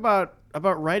talk about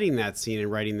writing that scene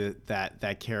and writing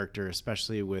that character,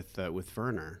 especially with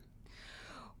Werner.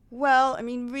 Well, I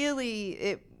mean, really,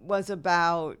 it was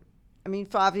about,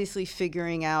 obviously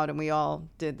figuring out, and we all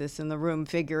did this in the room,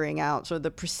 figuring out sort of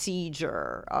the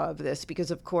procedure of this,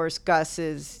 because of course Gus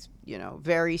is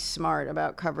very smart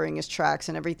about covering his tracks,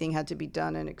 and everything had to be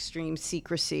done in extreme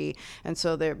secrecy. And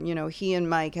so there, he and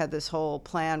Mike had this whole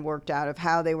plan worked out of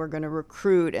how they were going to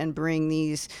recruit and bring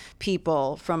these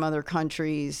people from other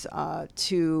countries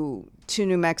to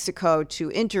New Mexico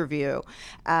to interview.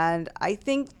 And I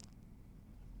think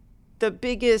the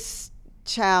biggest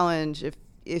challenge,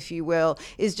 if you will,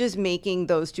 is just making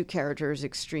those two characters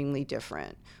extremely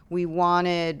different. We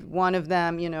wanted one of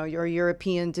them, your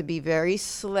European, to be very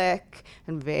slick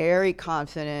and very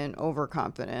confident,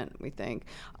 overconfident, we think.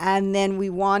 And then we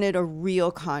wanted a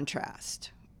real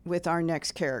contrast with our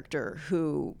next character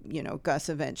who, Gus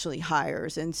eventually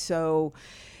hires. And so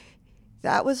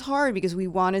that was hard because we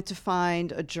wanted to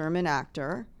find a German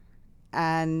actor.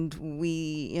 And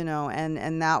we,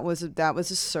 and that was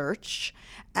a search.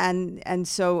 And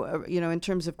so, in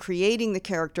terms of creating the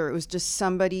character, it was just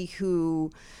somebody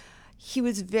who, he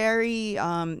was very,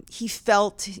 he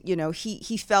felt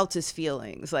his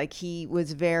feelings. Like, he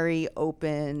was very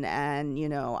open and,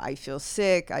 I feel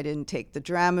sick. I didn't take the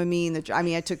Dramamine.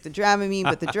 I took the Dramamine,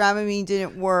 but the Dramamine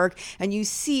didn't work. And you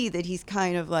see that he's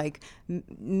kind of like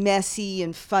messy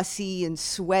and fussy and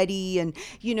sweaty. And,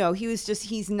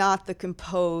 he's not the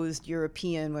composed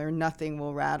European where nothing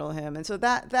will rattle him. And so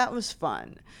that was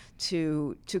fun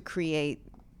to create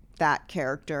that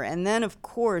character. And then, of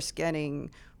course, getting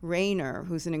Rainer,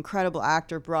 who's an incredible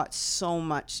actor, brought so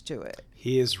much to it.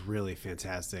 He is really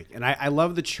fantastic, and I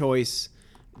love the choice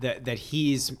that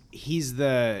he's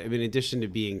the, in addition to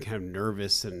being kind of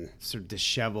nervous and sort of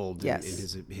disheveled in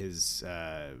his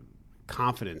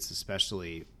confidence,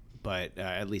 especially, but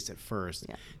at least at first,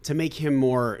 to make him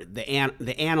more the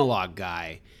analog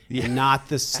guy, and not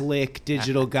the slick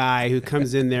digital guy who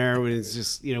comes in there when it's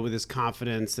just with his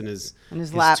confidence and his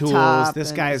laptop tools.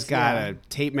 This guy's got a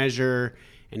tape measure.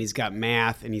 And he's got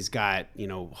math, and he's got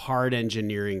hard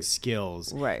engineering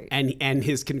skills. Right. And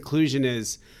his conclusion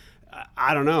is,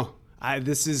 I don't know. Maybe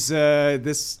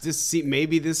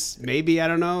I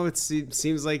don't know. It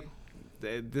seems like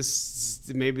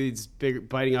this maybe it's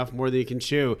biting off more than you can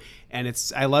chew. And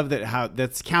I love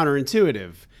that's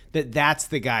counterintuitive. That's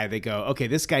the guy they go, okay,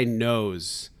 this guy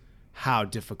knows how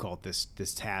difficult this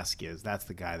task is. That's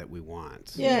the guy that we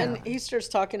want. Yeah, and he starts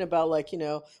talking about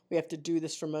we have to do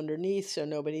this from underneath so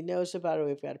nobody knows about it.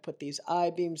 We've got to put these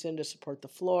I-beams in to support the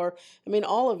floor.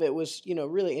 All of it was,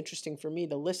 really interesting for me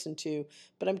to listen to.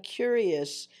 But I'm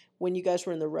curious, when you guys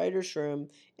were in the writer's room,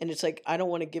 and it's like, I don't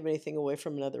want to give anything away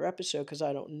from another episode because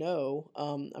I don't know.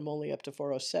 I'm only up to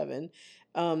 407.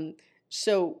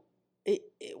 So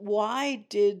why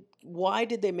did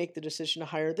they make the decision to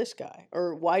hire this guy?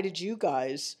 Or why did you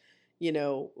guys,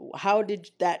 how did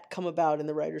that come about in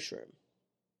the writer's room?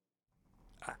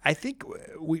 I think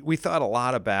we thought a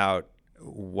lot about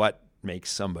what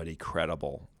makes somebody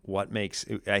credible.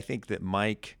 I think that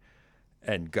Mike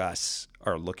and Gus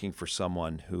are looking for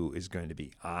someone who is going to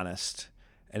be honest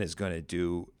and is going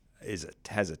to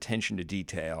has attention to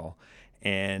detail.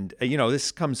 And,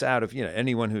 this comes out of,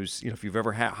 anyone who's, if you've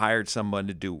ever hired someone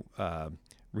to do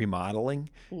remodeling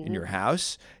in your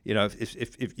house,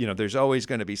 if there's always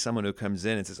going to be someone who comes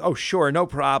in and says, oh, sure, no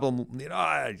problem.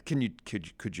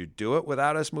 Could you do it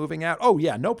without us moving out? Oh,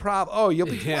 yeah, no problem. Oh, you'll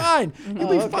be fine. You'll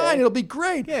be fine. It'll be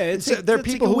great. Yeah, there are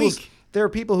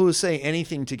people who will say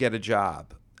anything to get a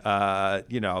job. And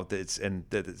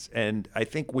I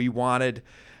think we wanted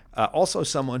also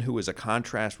someone who is a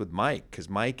contrast with Mike, because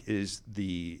Mike is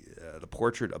the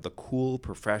portrait of the cool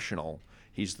professional.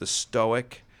 He's the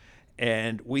stoic,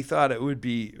 and we thought it would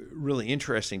be really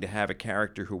interesting to have a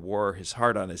character who wore his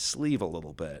heart on his sleeve a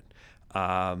little bit.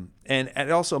 And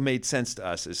it also made sense to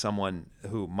us as someone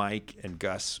who Mike and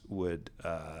Gus would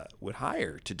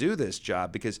hire to do this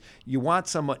job, because you want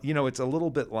someone. It's a little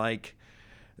bit like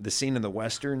the scene in the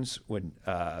Westerns when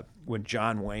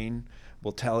John Wayne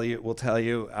will tell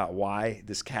you why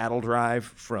this cattle drive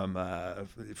from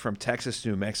Texas to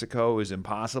New Mexico is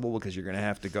impossible, because you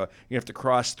have to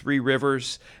cross 3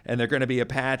 rivers and they're going to be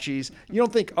Apaches. You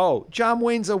don't think, oh, John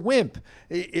Wayne's a wimp.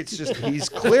 It's just he's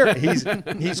clear.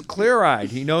 He's clear-eyed.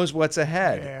 He knows what's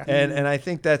ahead. Yeah. And I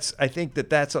think that's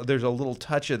there's a little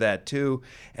touch of that too.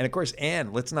 And of course,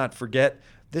 Anne, let's not forget,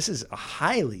 this is a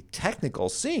highly technical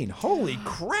scene. Holy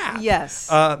crap! Yes,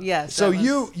 yes. So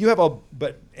you have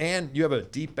a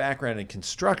deep background in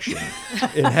construction,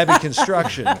 in heavy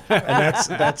construction, and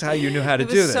that's how you knew how to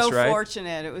do this, right? It was so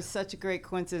fortunate. It was such a great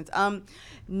coincidence.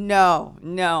 No,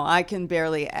 I can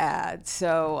barely add.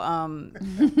 So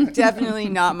definitely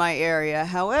not my area.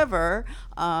 However,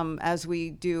 as we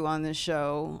do on the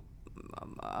show,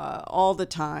 all the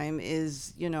time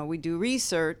is, we do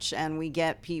research and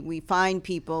we find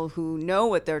people who know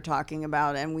what they're talking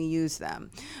about and we use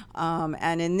them.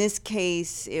 And in this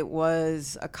case, it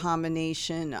was a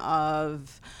combination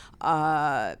of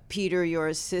Peter, your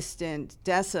assistant,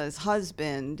 Dessa's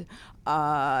husband,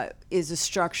 is a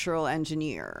structural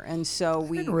engineer. And so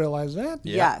we didn't realize that.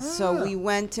 Yes. So we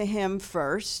went to him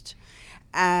first.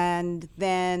 And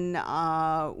then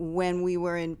when we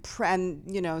were in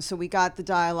so we got the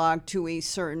dialogue to a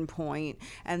certain point.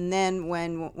 And then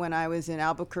when I was in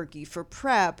Albuquerque for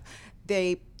prep,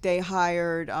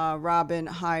 Robin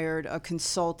hired a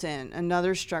consultant,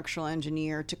 another structural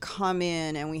engineer, to come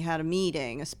in, and we had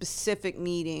a specific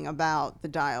meeting about the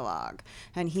dialogue.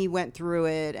 And he went through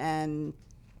it and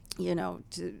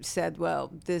said,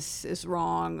 well, this is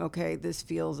wrong. Okay, this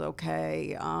feels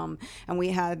okay. And we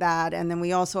had that. And then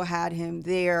we also had him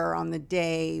there on the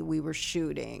day we were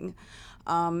shooting.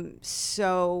 And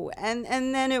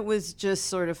then it was just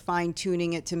sort of fine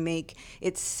tuning it to make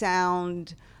it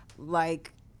sound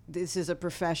like this is a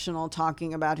professional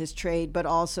talking about his trade, but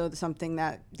also something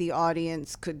that the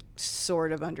audience could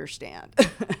sort of understand.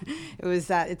 It's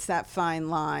that fine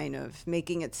line of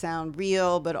making it sound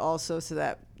real, but also so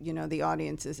that, the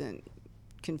audience isn't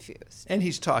confused. And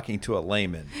he's talking to a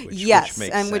layman, which yes,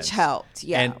 makes and sense. which helped.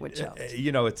 Yeah, and, which helped.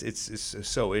 It's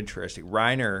so interesting.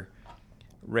 Rayner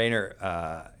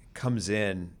comes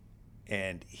in,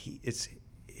 and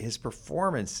his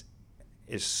performance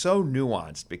is so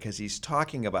nuanced because he's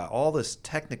talking about all this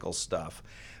technical stuff,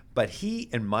 but he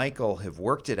and Michael have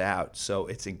worked it out so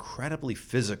it's incredibly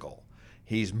physical.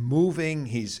 He's moving,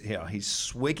 he's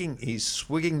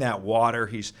swigging that water,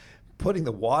 he's putting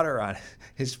the water on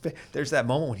his face. There's that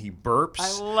moment when he burps.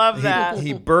 I love that.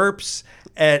 He burps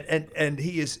and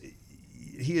he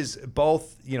is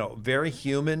both, very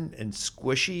human and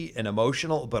squishy and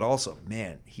emotional, but also,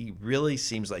 man, he really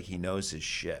seems like he knows his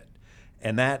shit.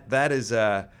 And that is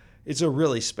it's a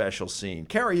really special scene.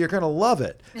 Carrie, you're going to love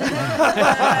it.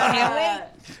 Can't wait.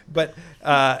 But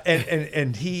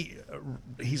and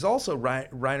he's also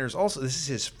Reiner's also, this is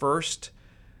his first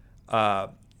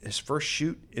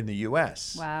shoot in the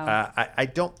U.S. Wow. I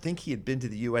don't think he had been to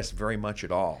the U.S. very much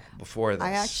at all before this.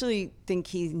 I actually think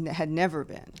he had never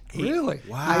been. Really?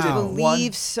 I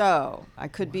believe so. I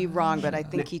could be wrong, but I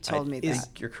think he told me I that.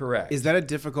 think you're correct. Is that a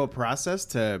difficult process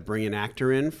to bring an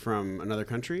actor in from another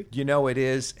country? It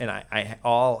is, and I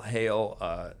all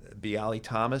hail Bialy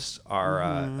Thomas,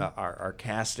 our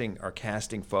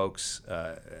casting folks,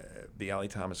 Bialy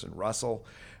Thomas and Russell.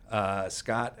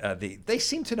 Scott, they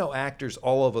seem to know actors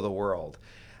all over the world,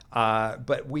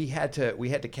 but we had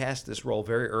to cast this role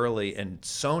very early, and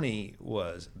Sony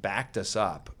backed us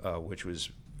up, which was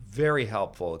very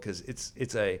helpful because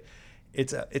it's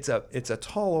a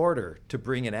tall order to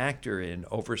bring an actor in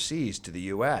overseas to the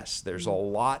U.S. There's a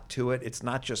lot to it. It's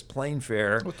not just plane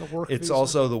fare. With the work it's visa.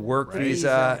 also the work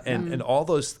visa and all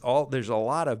those. There's a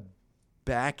lot of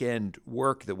back end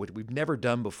work that we've never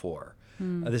done before.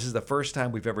 This is the first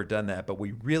time we've ever done that, but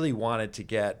we really wanted to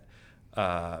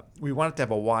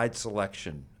have a wide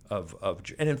selection of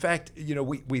and in fact,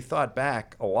 we thought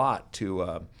back a lot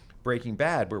to Breaking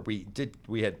Bad, where we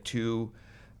had two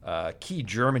key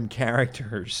German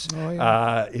characters in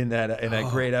that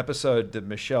great episode that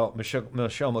Michelle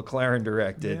McLaren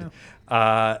directed,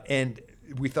 and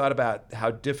we thought about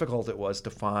how difficult it was to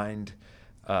find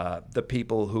the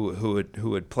people who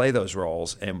would play those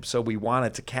roles, and so we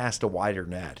wanted to cast a wider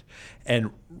net.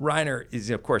 And Reiner is,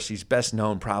 of course, he's best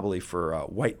known probably for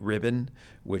White Ribbon,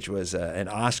 which was an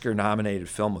Oscar-nominated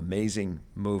film, amazing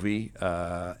movie,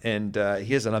 and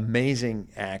he is an amazing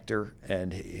actor,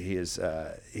 and he's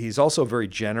also a very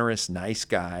generous, nice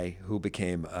guy who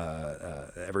became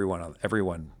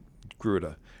everyone grew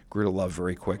to love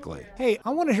very quickly. Hey,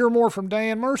 I want to hear more from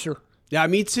Diane Mercer. Yeah,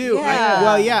 me too.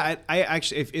 Yeah. I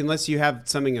actually, unless you have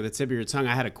something at the tip of your tongue,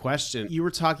 I had a question. You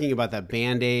were talking about that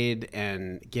Band-Aid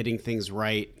and getting things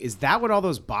right. Is that what all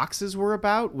those boxes were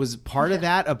about? Was part of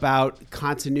that about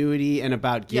continuity and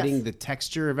about getting the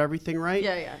texture of everything right?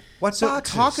 Yeah. What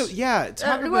boxes? Talk a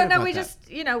bit about that. Just,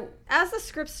 as the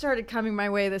scripts started coming my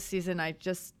way this season, I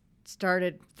just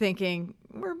started thinking,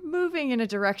 we're moving in a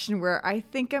direction where I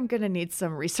think I'm going to need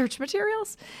some research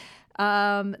materials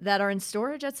that are in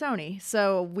storage at Sony.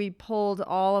 So we pulled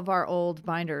all of our old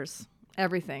binders,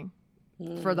 everything,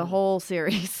 for the whole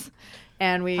series.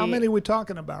 And How many are we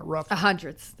talking about, roughly?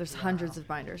 Hundreds. There's hundreds of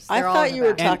binders. I They're all in thought the you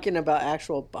were back. talking about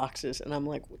actual boxes, and I'm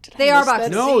like, did I They are miss that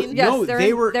boxes. No, scene? Yes, no, they're they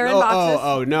in- were. they're in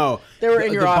boxes. No, They were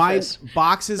in your office.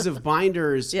 Boxes of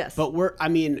binders. Yes. But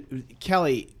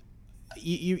Kelly,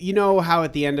 you know how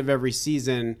at the end of every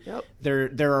season Yep.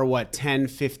 there are what 10,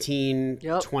 15,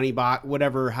 Yep. 20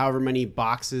 however many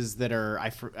boxes that are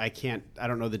I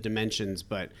don't know the dimensions,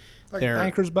 but Like they're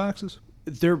bankers boxes.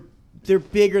 they're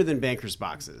bigger than bankers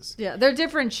boxes. Yeah, they're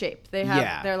different shape.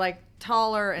 Yeah. They're like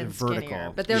taller and They're skinnier,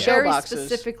 vertical. but they're Yeah. very Show boxes.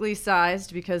 specifically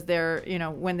sized because they're,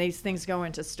 when these things go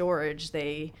into storage,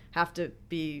 they have to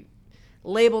be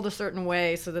labeled a certain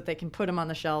way so that they can put them on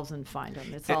the shelves and find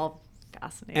them. It's all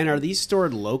fascinating. And are these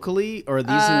stored locally, or are these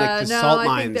in like the no, salt I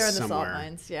mines think they're in the somewhere? salt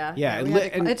mines. Yeah. Yeah, we and had li-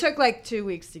 to- and- it took like 2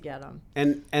 weeks to get them.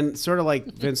 And sort of like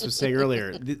Vince was saying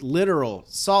earlier, the literal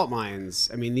salt mines.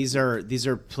 I mean, these are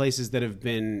places that have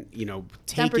been taken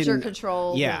Temperature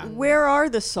controlled Yeah, and- Where are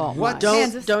the salt mines?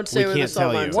 Kansas. Don't say We where the can't salt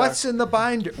tell you. mines are. What's in the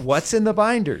binder? What's in the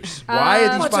binders? Why are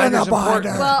these What's in binders the binder?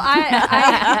 important? Well,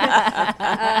 I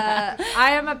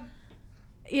am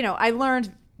I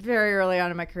learned very early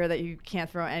on in my career that you can't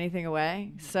throw anything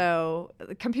away. So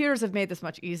the computers have made this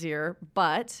much easier,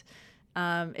 but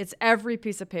it's every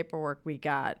piece of paperwork we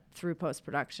got through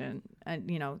post-production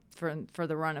and, for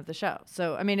the run of the show.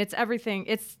 So, I mean, it's everything.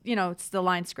 It's, it's the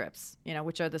line scripts,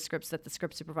 which are the scripts that the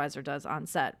script supervisor does on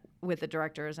set with the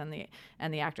directors and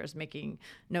the actors making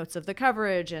notes of the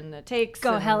coverage and the takes.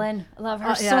 Go, and, Helen. I love her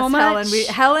Yes, so much.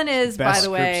 Helen is, Best by the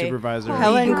script way, supervisor.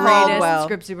 Helen the greatest Caldwell.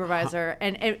 script supervisor.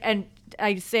 And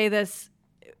I say this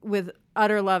with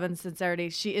utter love and sincerity.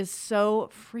 She is so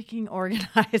freaking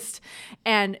organized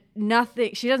and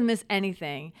she doesn't miss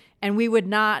anything. And we would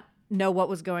not know what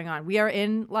was going on. We are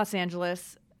in Los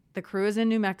Angeles. The crew is in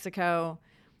New Mexico.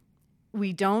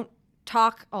 We don't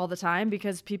talk all the time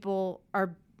because people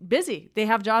are busy. They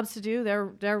have jobs to do.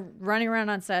 They're running around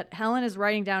on set. Helen is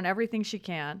writing down everything she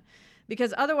can.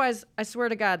 Because otherwise, I swear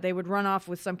to God, they would run off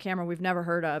with some camera we've never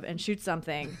heard of and shoot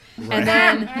something. Right.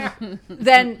 And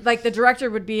then like the director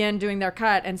would be in doing their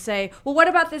cut and say, well, what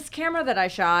about this camera that I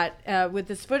shot with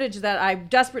this footage that I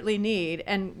desperately need?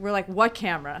 And we're like, what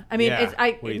camera? I mean, Yeah. What are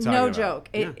you it's talking no about? joke.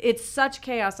 Yeah. It's such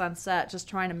chaos on set just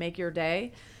trying to make your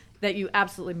day that you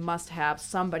absolutely must have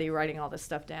somebody writing all this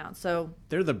stuff down. So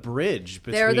they're the bridge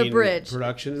between they're the bridge.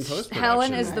 production and post-production.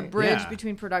 Helen is the bridge Yeah.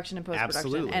 between production and post-production.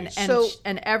 Absolutely. And So-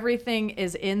 and everything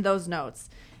is in those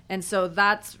notes. And so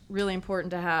that's really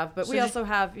important to have. But we also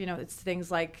have, it's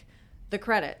things like the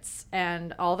credits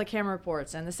and all the camera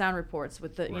reports and the sound reports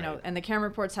with the, Right. and the camera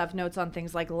reports have notes on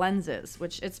things like lenses,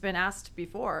 which it's been asked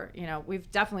before.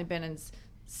 We've definitely been in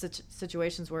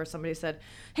situations where somebody said,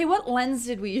 hey, what lens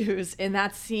did we use in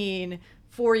that scene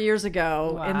 4 years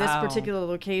ago in this Wow. particular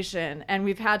location? And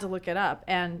we've had to look it up.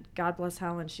 And God bless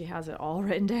Helen, she has it all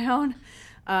written down.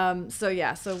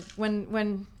 So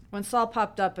when Saul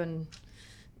popped up and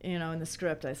in the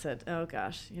script, I said, oh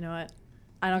gosh, you know what?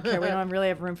 I don't care. We don't really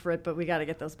have room for it, but we got to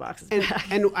get those boxes back.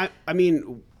 And I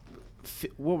mean,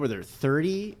 what were there?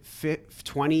 30,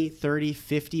 20, 30,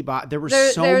 50 boxes? There were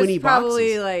There's many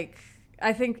probably boxes.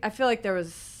 I feel like there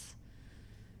was,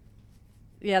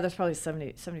 there's probably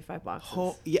 70, 75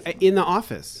 boxes. In the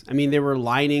office. I mean, they were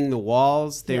lining the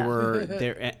walls. They Yeah. were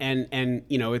there, and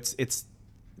it's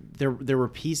there were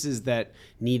pieces that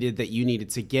you needed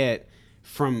to get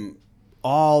from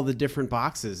all the different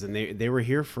boxes, and they were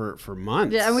here for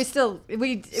months. Yeah, and we Some of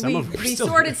them are we still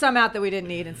sorted here. some out that we didn't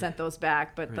need and sent those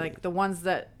back. But like the ones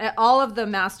that all of the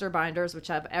master binders, which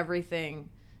have everything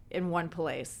in one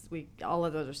place, all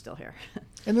of those are still here.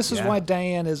 And this is Yeah. why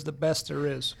Diane is the best there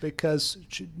is, because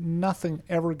nothing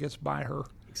ever gets by her.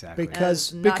 Exactly.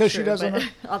 Because Not because she true, doesn't. but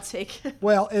I'll take it.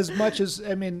 Well, as much as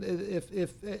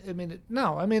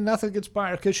nothing gets by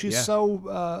her because she's Yeah.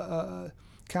 so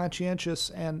conscientious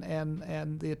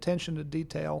and the attention to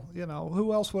detail.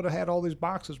 Who else would have had all these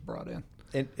boxes brought in?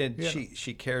 And Yeah.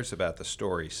 she cares about the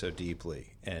story so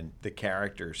deeply and the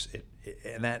characters,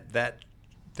 and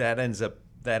that ends up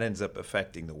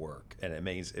affecting the work, and it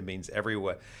means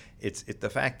everyone. It's the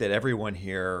fact that everyone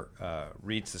here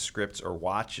reads the scripts or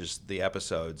watches the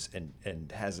episodes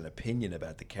and has an opinion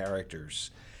about the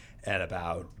characters and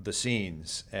about the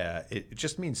scenes. It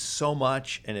just means so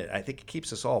much, and I think it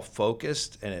keeps us all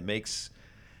focused, and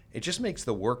it just makes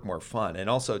the work more fun. And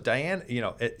also, Diane,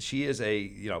 she is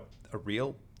a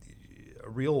real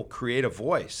creative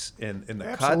voice in the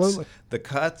Absolutely.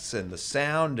 cuts and the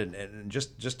sound and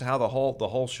just how the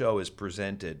whole show is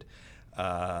presented.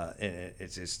 And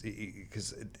it's just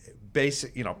because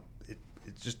basic,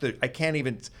 it's just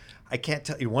I can't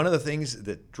tell you. One of the things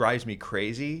that drives me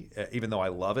crazy, even though I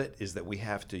love it, is that we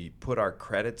have to put our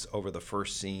credits over the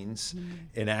first scenes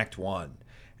in Act 1.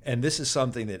 And this is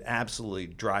something that absolutely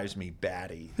drives me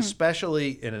batty,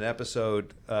 especially in an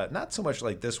episode, not so much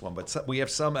like this one, but we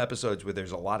have some episodes where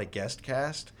there's a lot of guest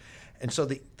cast. And so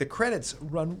the credits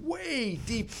run way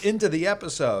deep into the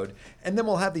episode, and then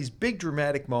we'll have these big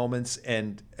dramatic moments,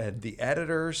 and the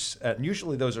editors, and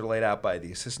usually those are laid out by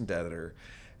the assistant editor,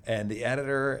 and the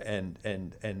editor and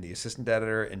the assistant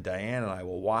editor and Diane and I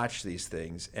will watch these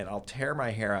things, and I'll tear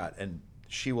my hair out, and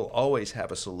she will always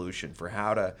have a solution for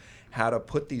how to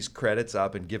put these credits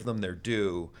up and give them their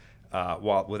due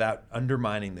without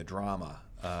undermining the drama.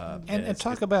 And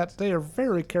talk about, they are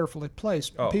very carefully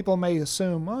placed. Oh. People may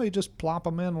assume, you just plop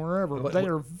them in wherever. They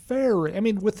are very,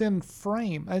 within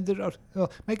frame.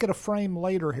 Make it a frame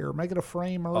later here. Make it a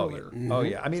frame earlier. Oh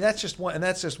yeah. I mean, that's just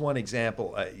one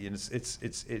example.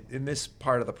 It's in this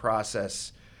part of the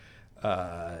process.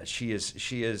 She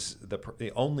is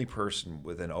the only person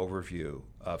with an overview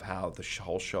of how the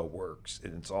whole show works,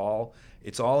 and it's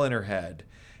all in her head.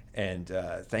 And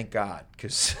thank God,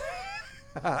 because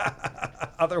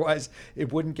otherwise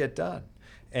it wouldn't get done.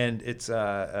 And it's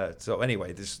so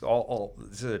anyway. This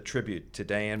is a tribute to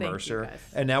Diane Mercer,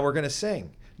 and now we're going to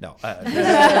sing. No.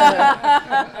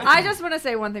 I just want to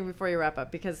say one thing before you wrap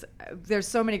up, because there's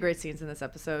so many great scenes in this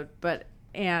episode,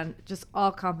 and just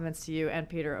all compliments to you and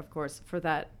Peter, of course, for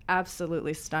that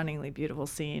absolutely stunningly beautiful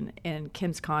scene in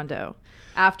Kim's condo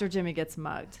after Jimmy gets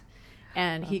mugged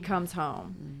and he comes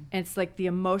home. And it's like the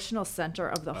emotional center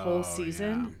of the whole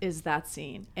season is that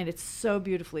scene. And it's so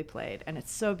beautifully played and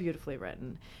it's so beautifully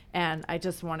written. And I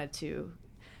just wanted to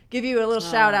give you a little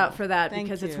shout out for that,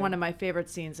 because it's one of my favorite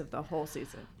scenes of the whole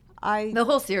season. The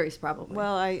whole series, probably.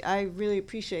 Well, I really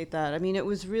appreciate that. I mean, it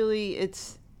was really,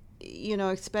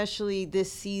 especially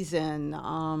this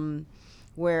season,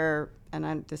 where,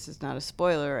 and this is not a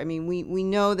spoiler, I mean, we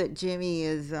know that Jimmy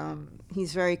is,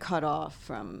 he's very cut off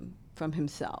from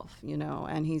himself,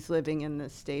 and he's living in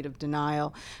this state of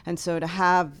denial. And so to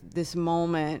have this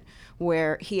moment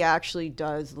where he actually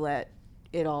does let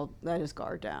his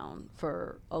guard down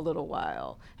for a little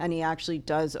while, and he actually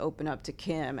does open up to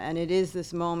Kim, and it is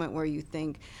this moment where I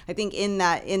think in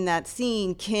that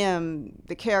scene, Kim,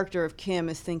 the character of Kim,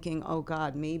 is thinking, oh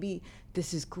God, maybe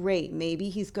this is great. Maybe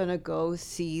he's gonna go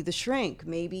see the shrink.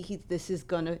 Maybe he's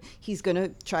gonna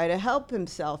try to help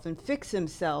himself and fix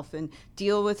himself and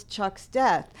deal with Chuck's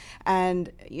death. And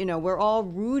we're all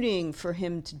rooting for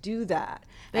him to do that.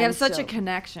 They have such a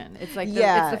connection. It's like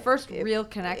it's the first real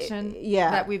connection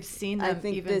that we've seen them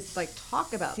even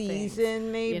talk about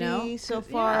season things, maybe so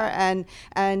far, and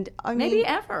I mean maybe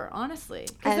ever, honestly,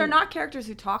 because they're not characters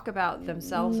who talk about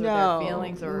themselves or their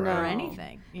feelings or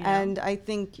anything. And I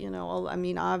think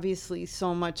obviously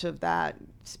so much of that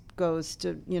goes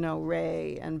to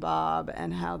Ray and Bob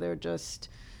and how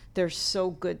they're so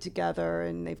good together,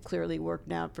 and they've clearly worked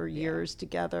now for years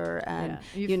together, and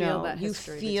you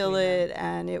feel it,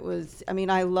 and it was,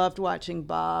 I loved watching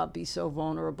Bob be so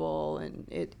vulnerable, and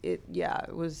it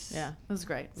was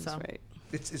great. Great.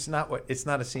 It's not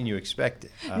a scene you expect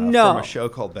from a show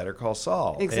called Better Call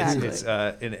Saul. Exactly.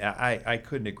 And I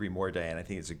couldn't agree more, Diane. I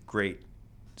think it's a great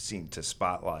scene to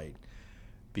spotlight,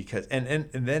 because and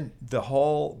then the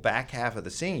whole back half of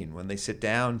the scene when they sit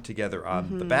down together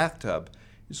on the bathtub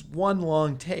is one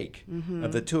long take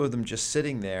of the two of them just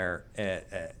sitting there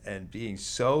and being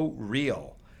so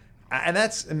real. And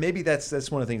maybe that's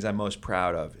one of the things I'm most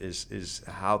proud of is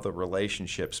how the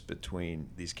relationships between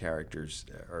these characters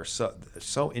are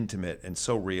so intimate and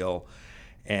so real.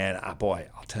 And boy,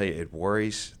 I'll tell you, it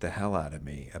worries the hell out of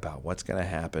me about what's going to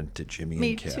happen to Jimmy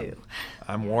and Kim. Me too.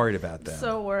 I'm worried about that.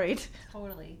 So worried.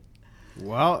 Totally.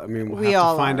 Well, we'll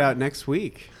have to find out next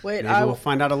week. Wait, maybe we'll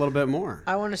find out a little bit more.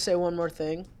 I want to say one more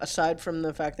thing. Aside from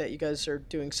the fact that you guys are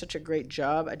doing such a great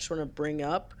job, I just want to bring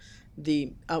up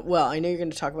the I know you're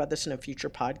going to talk about this in a future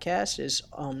podcast,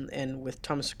 and with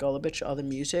Thomas Golubic, all the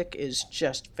music is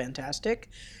just fantastic.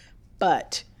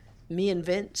 But me and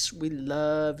Vince, we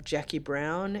love Jackie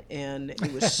Brown, and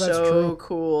it was so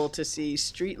cool to see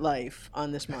Street Life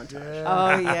on this montage.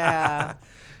 Oh yeah.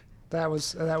 That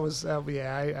was I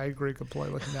agree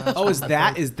completely. No, is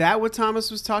that what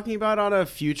Thomas was talking about on a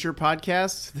future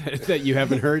podcast that you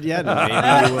haven't heard yet? Maybe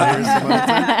you will hear some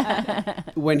other time.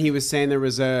 When he was saying there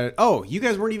was you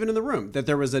guys weren't even in the room, that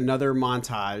there was another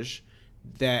montage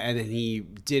and then he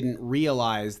didn't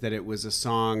realize that it was a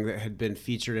song that had been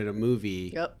featured in a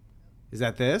movie. Yep. Is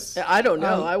that this? I don't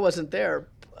know. I wasn't there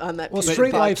on that. Well,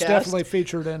 Street Life's definitely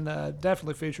featured in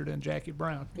Jackie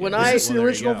Brown. Is this the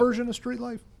original version of Street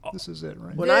Life? This is it,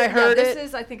 right? When I heard this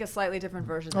is, I think, a slightly different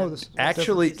version.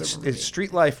 Actually,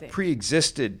 Street Life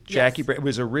pre-existed Jackie Brown. It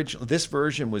was original. This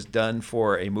version was done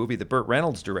for a movie that Burt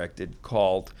Reynolds directed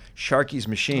called Sharky's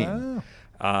Machine.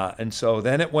 And so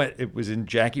then it was in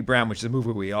Jackie Brown, which is a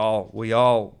movie we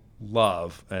all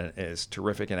love and is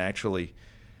terrific, and actually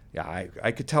Yeah,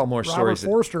 I could tell more Robert stories.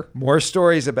 Forster. More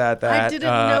stories about that. I didn't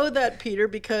know that, Peter,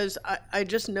 because I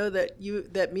just know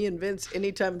that me and Vince,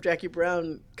 anytime Jackie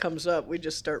Brown comes up, we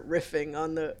just start riffing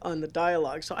on the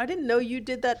dialogue. So I didn't know you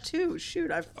did that too. Shoot,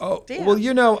 damn.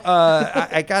 Well,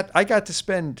 I got to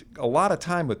spend a lot of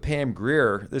time with Pam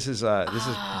Grier. This is I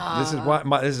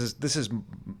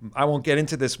won't get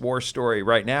into this war story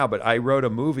right now, but I wrote a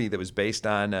movie that was based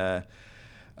on a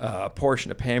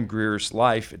portion of Pam Grier's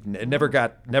life. It never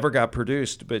got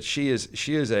produced, but she is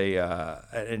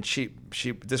and she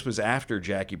this was after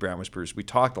Jackie Brown was produced. We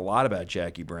talked a lot about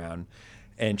Jackie Brown,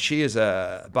 and she is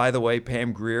by the way,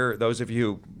 Pam Grier. Those of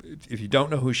you, if you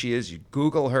don't know who she is, you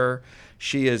Google her.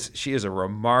 She is a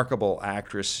remarkable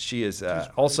actress. She is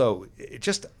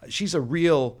she's a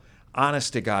real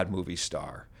honest to God movie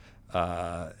star.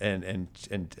 And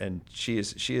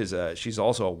she's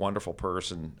also a wonderful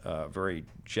person, very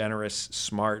generous,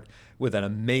 smart, with an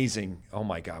amazing, oh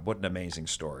my God, what an amazing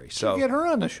story. So get her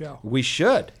on the show. We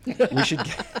should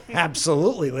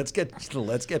absolutely. Let's get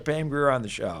Pam Grier on the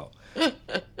show.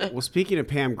 Well, speaking of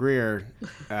Pam Grier,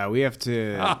 we have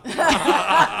to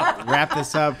wrap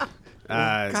this up.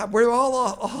 God, we're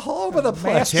all over the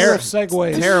place.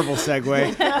 Segues. Terrible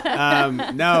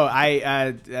segue. No,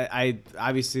 I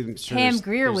obviously am sure Pam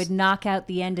Grier would knock out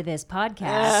the end of this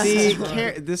podcast. See,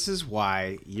 this is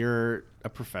why you're a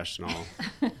professional,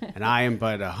 and I am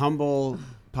but a humble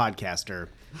podcaster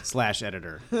 /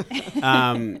 editor.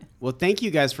 Well, thank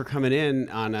you guys for coming in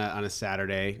on a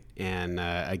Saturday, and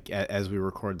as we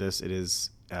record this, it is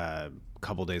a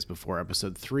couple days before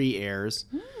episode 3 airs.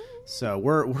 So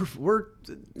we're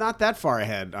not that far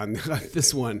ahead on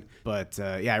this one, but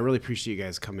I really appreciate you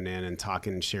guys coming in and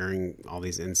talking and sharing all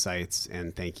these insights.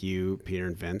 And thank you, Peter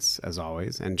and Vince, as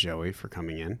always, and Joey for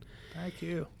coming in. Thank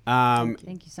you.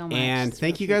 Thank you so much. And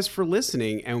thank you guys for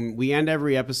listening. And we end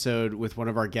every episode with one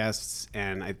of our guests,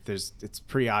 and it's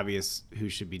pretty obvious who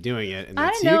should be doing it, and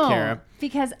that's you, Kara.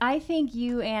 Because I think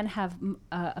you, Anne, have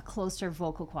a closer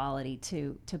vocal quality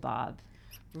to Bob.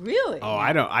 Really? Oh,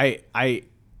 I don't.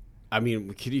 I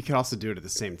mean, you could also do it at the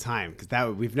same time,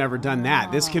 because we've never done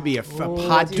that. This could be a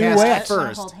podcast duet.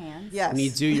 first. Hold hands. Yes. And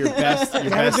you do your best.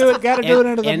 Got to do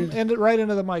it right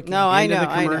into the mic. No, I End know. of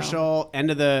the commercial, end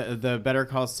of the Better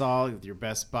Call Saul, with your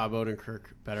best Bob Odenkirk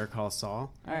Better Call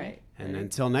Saul. All right. And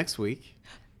until next week.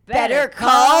 Better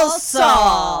Call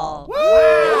Saul.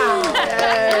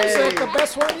 Is that the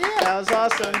best one yet? That was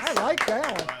awesome. I like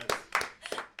that one.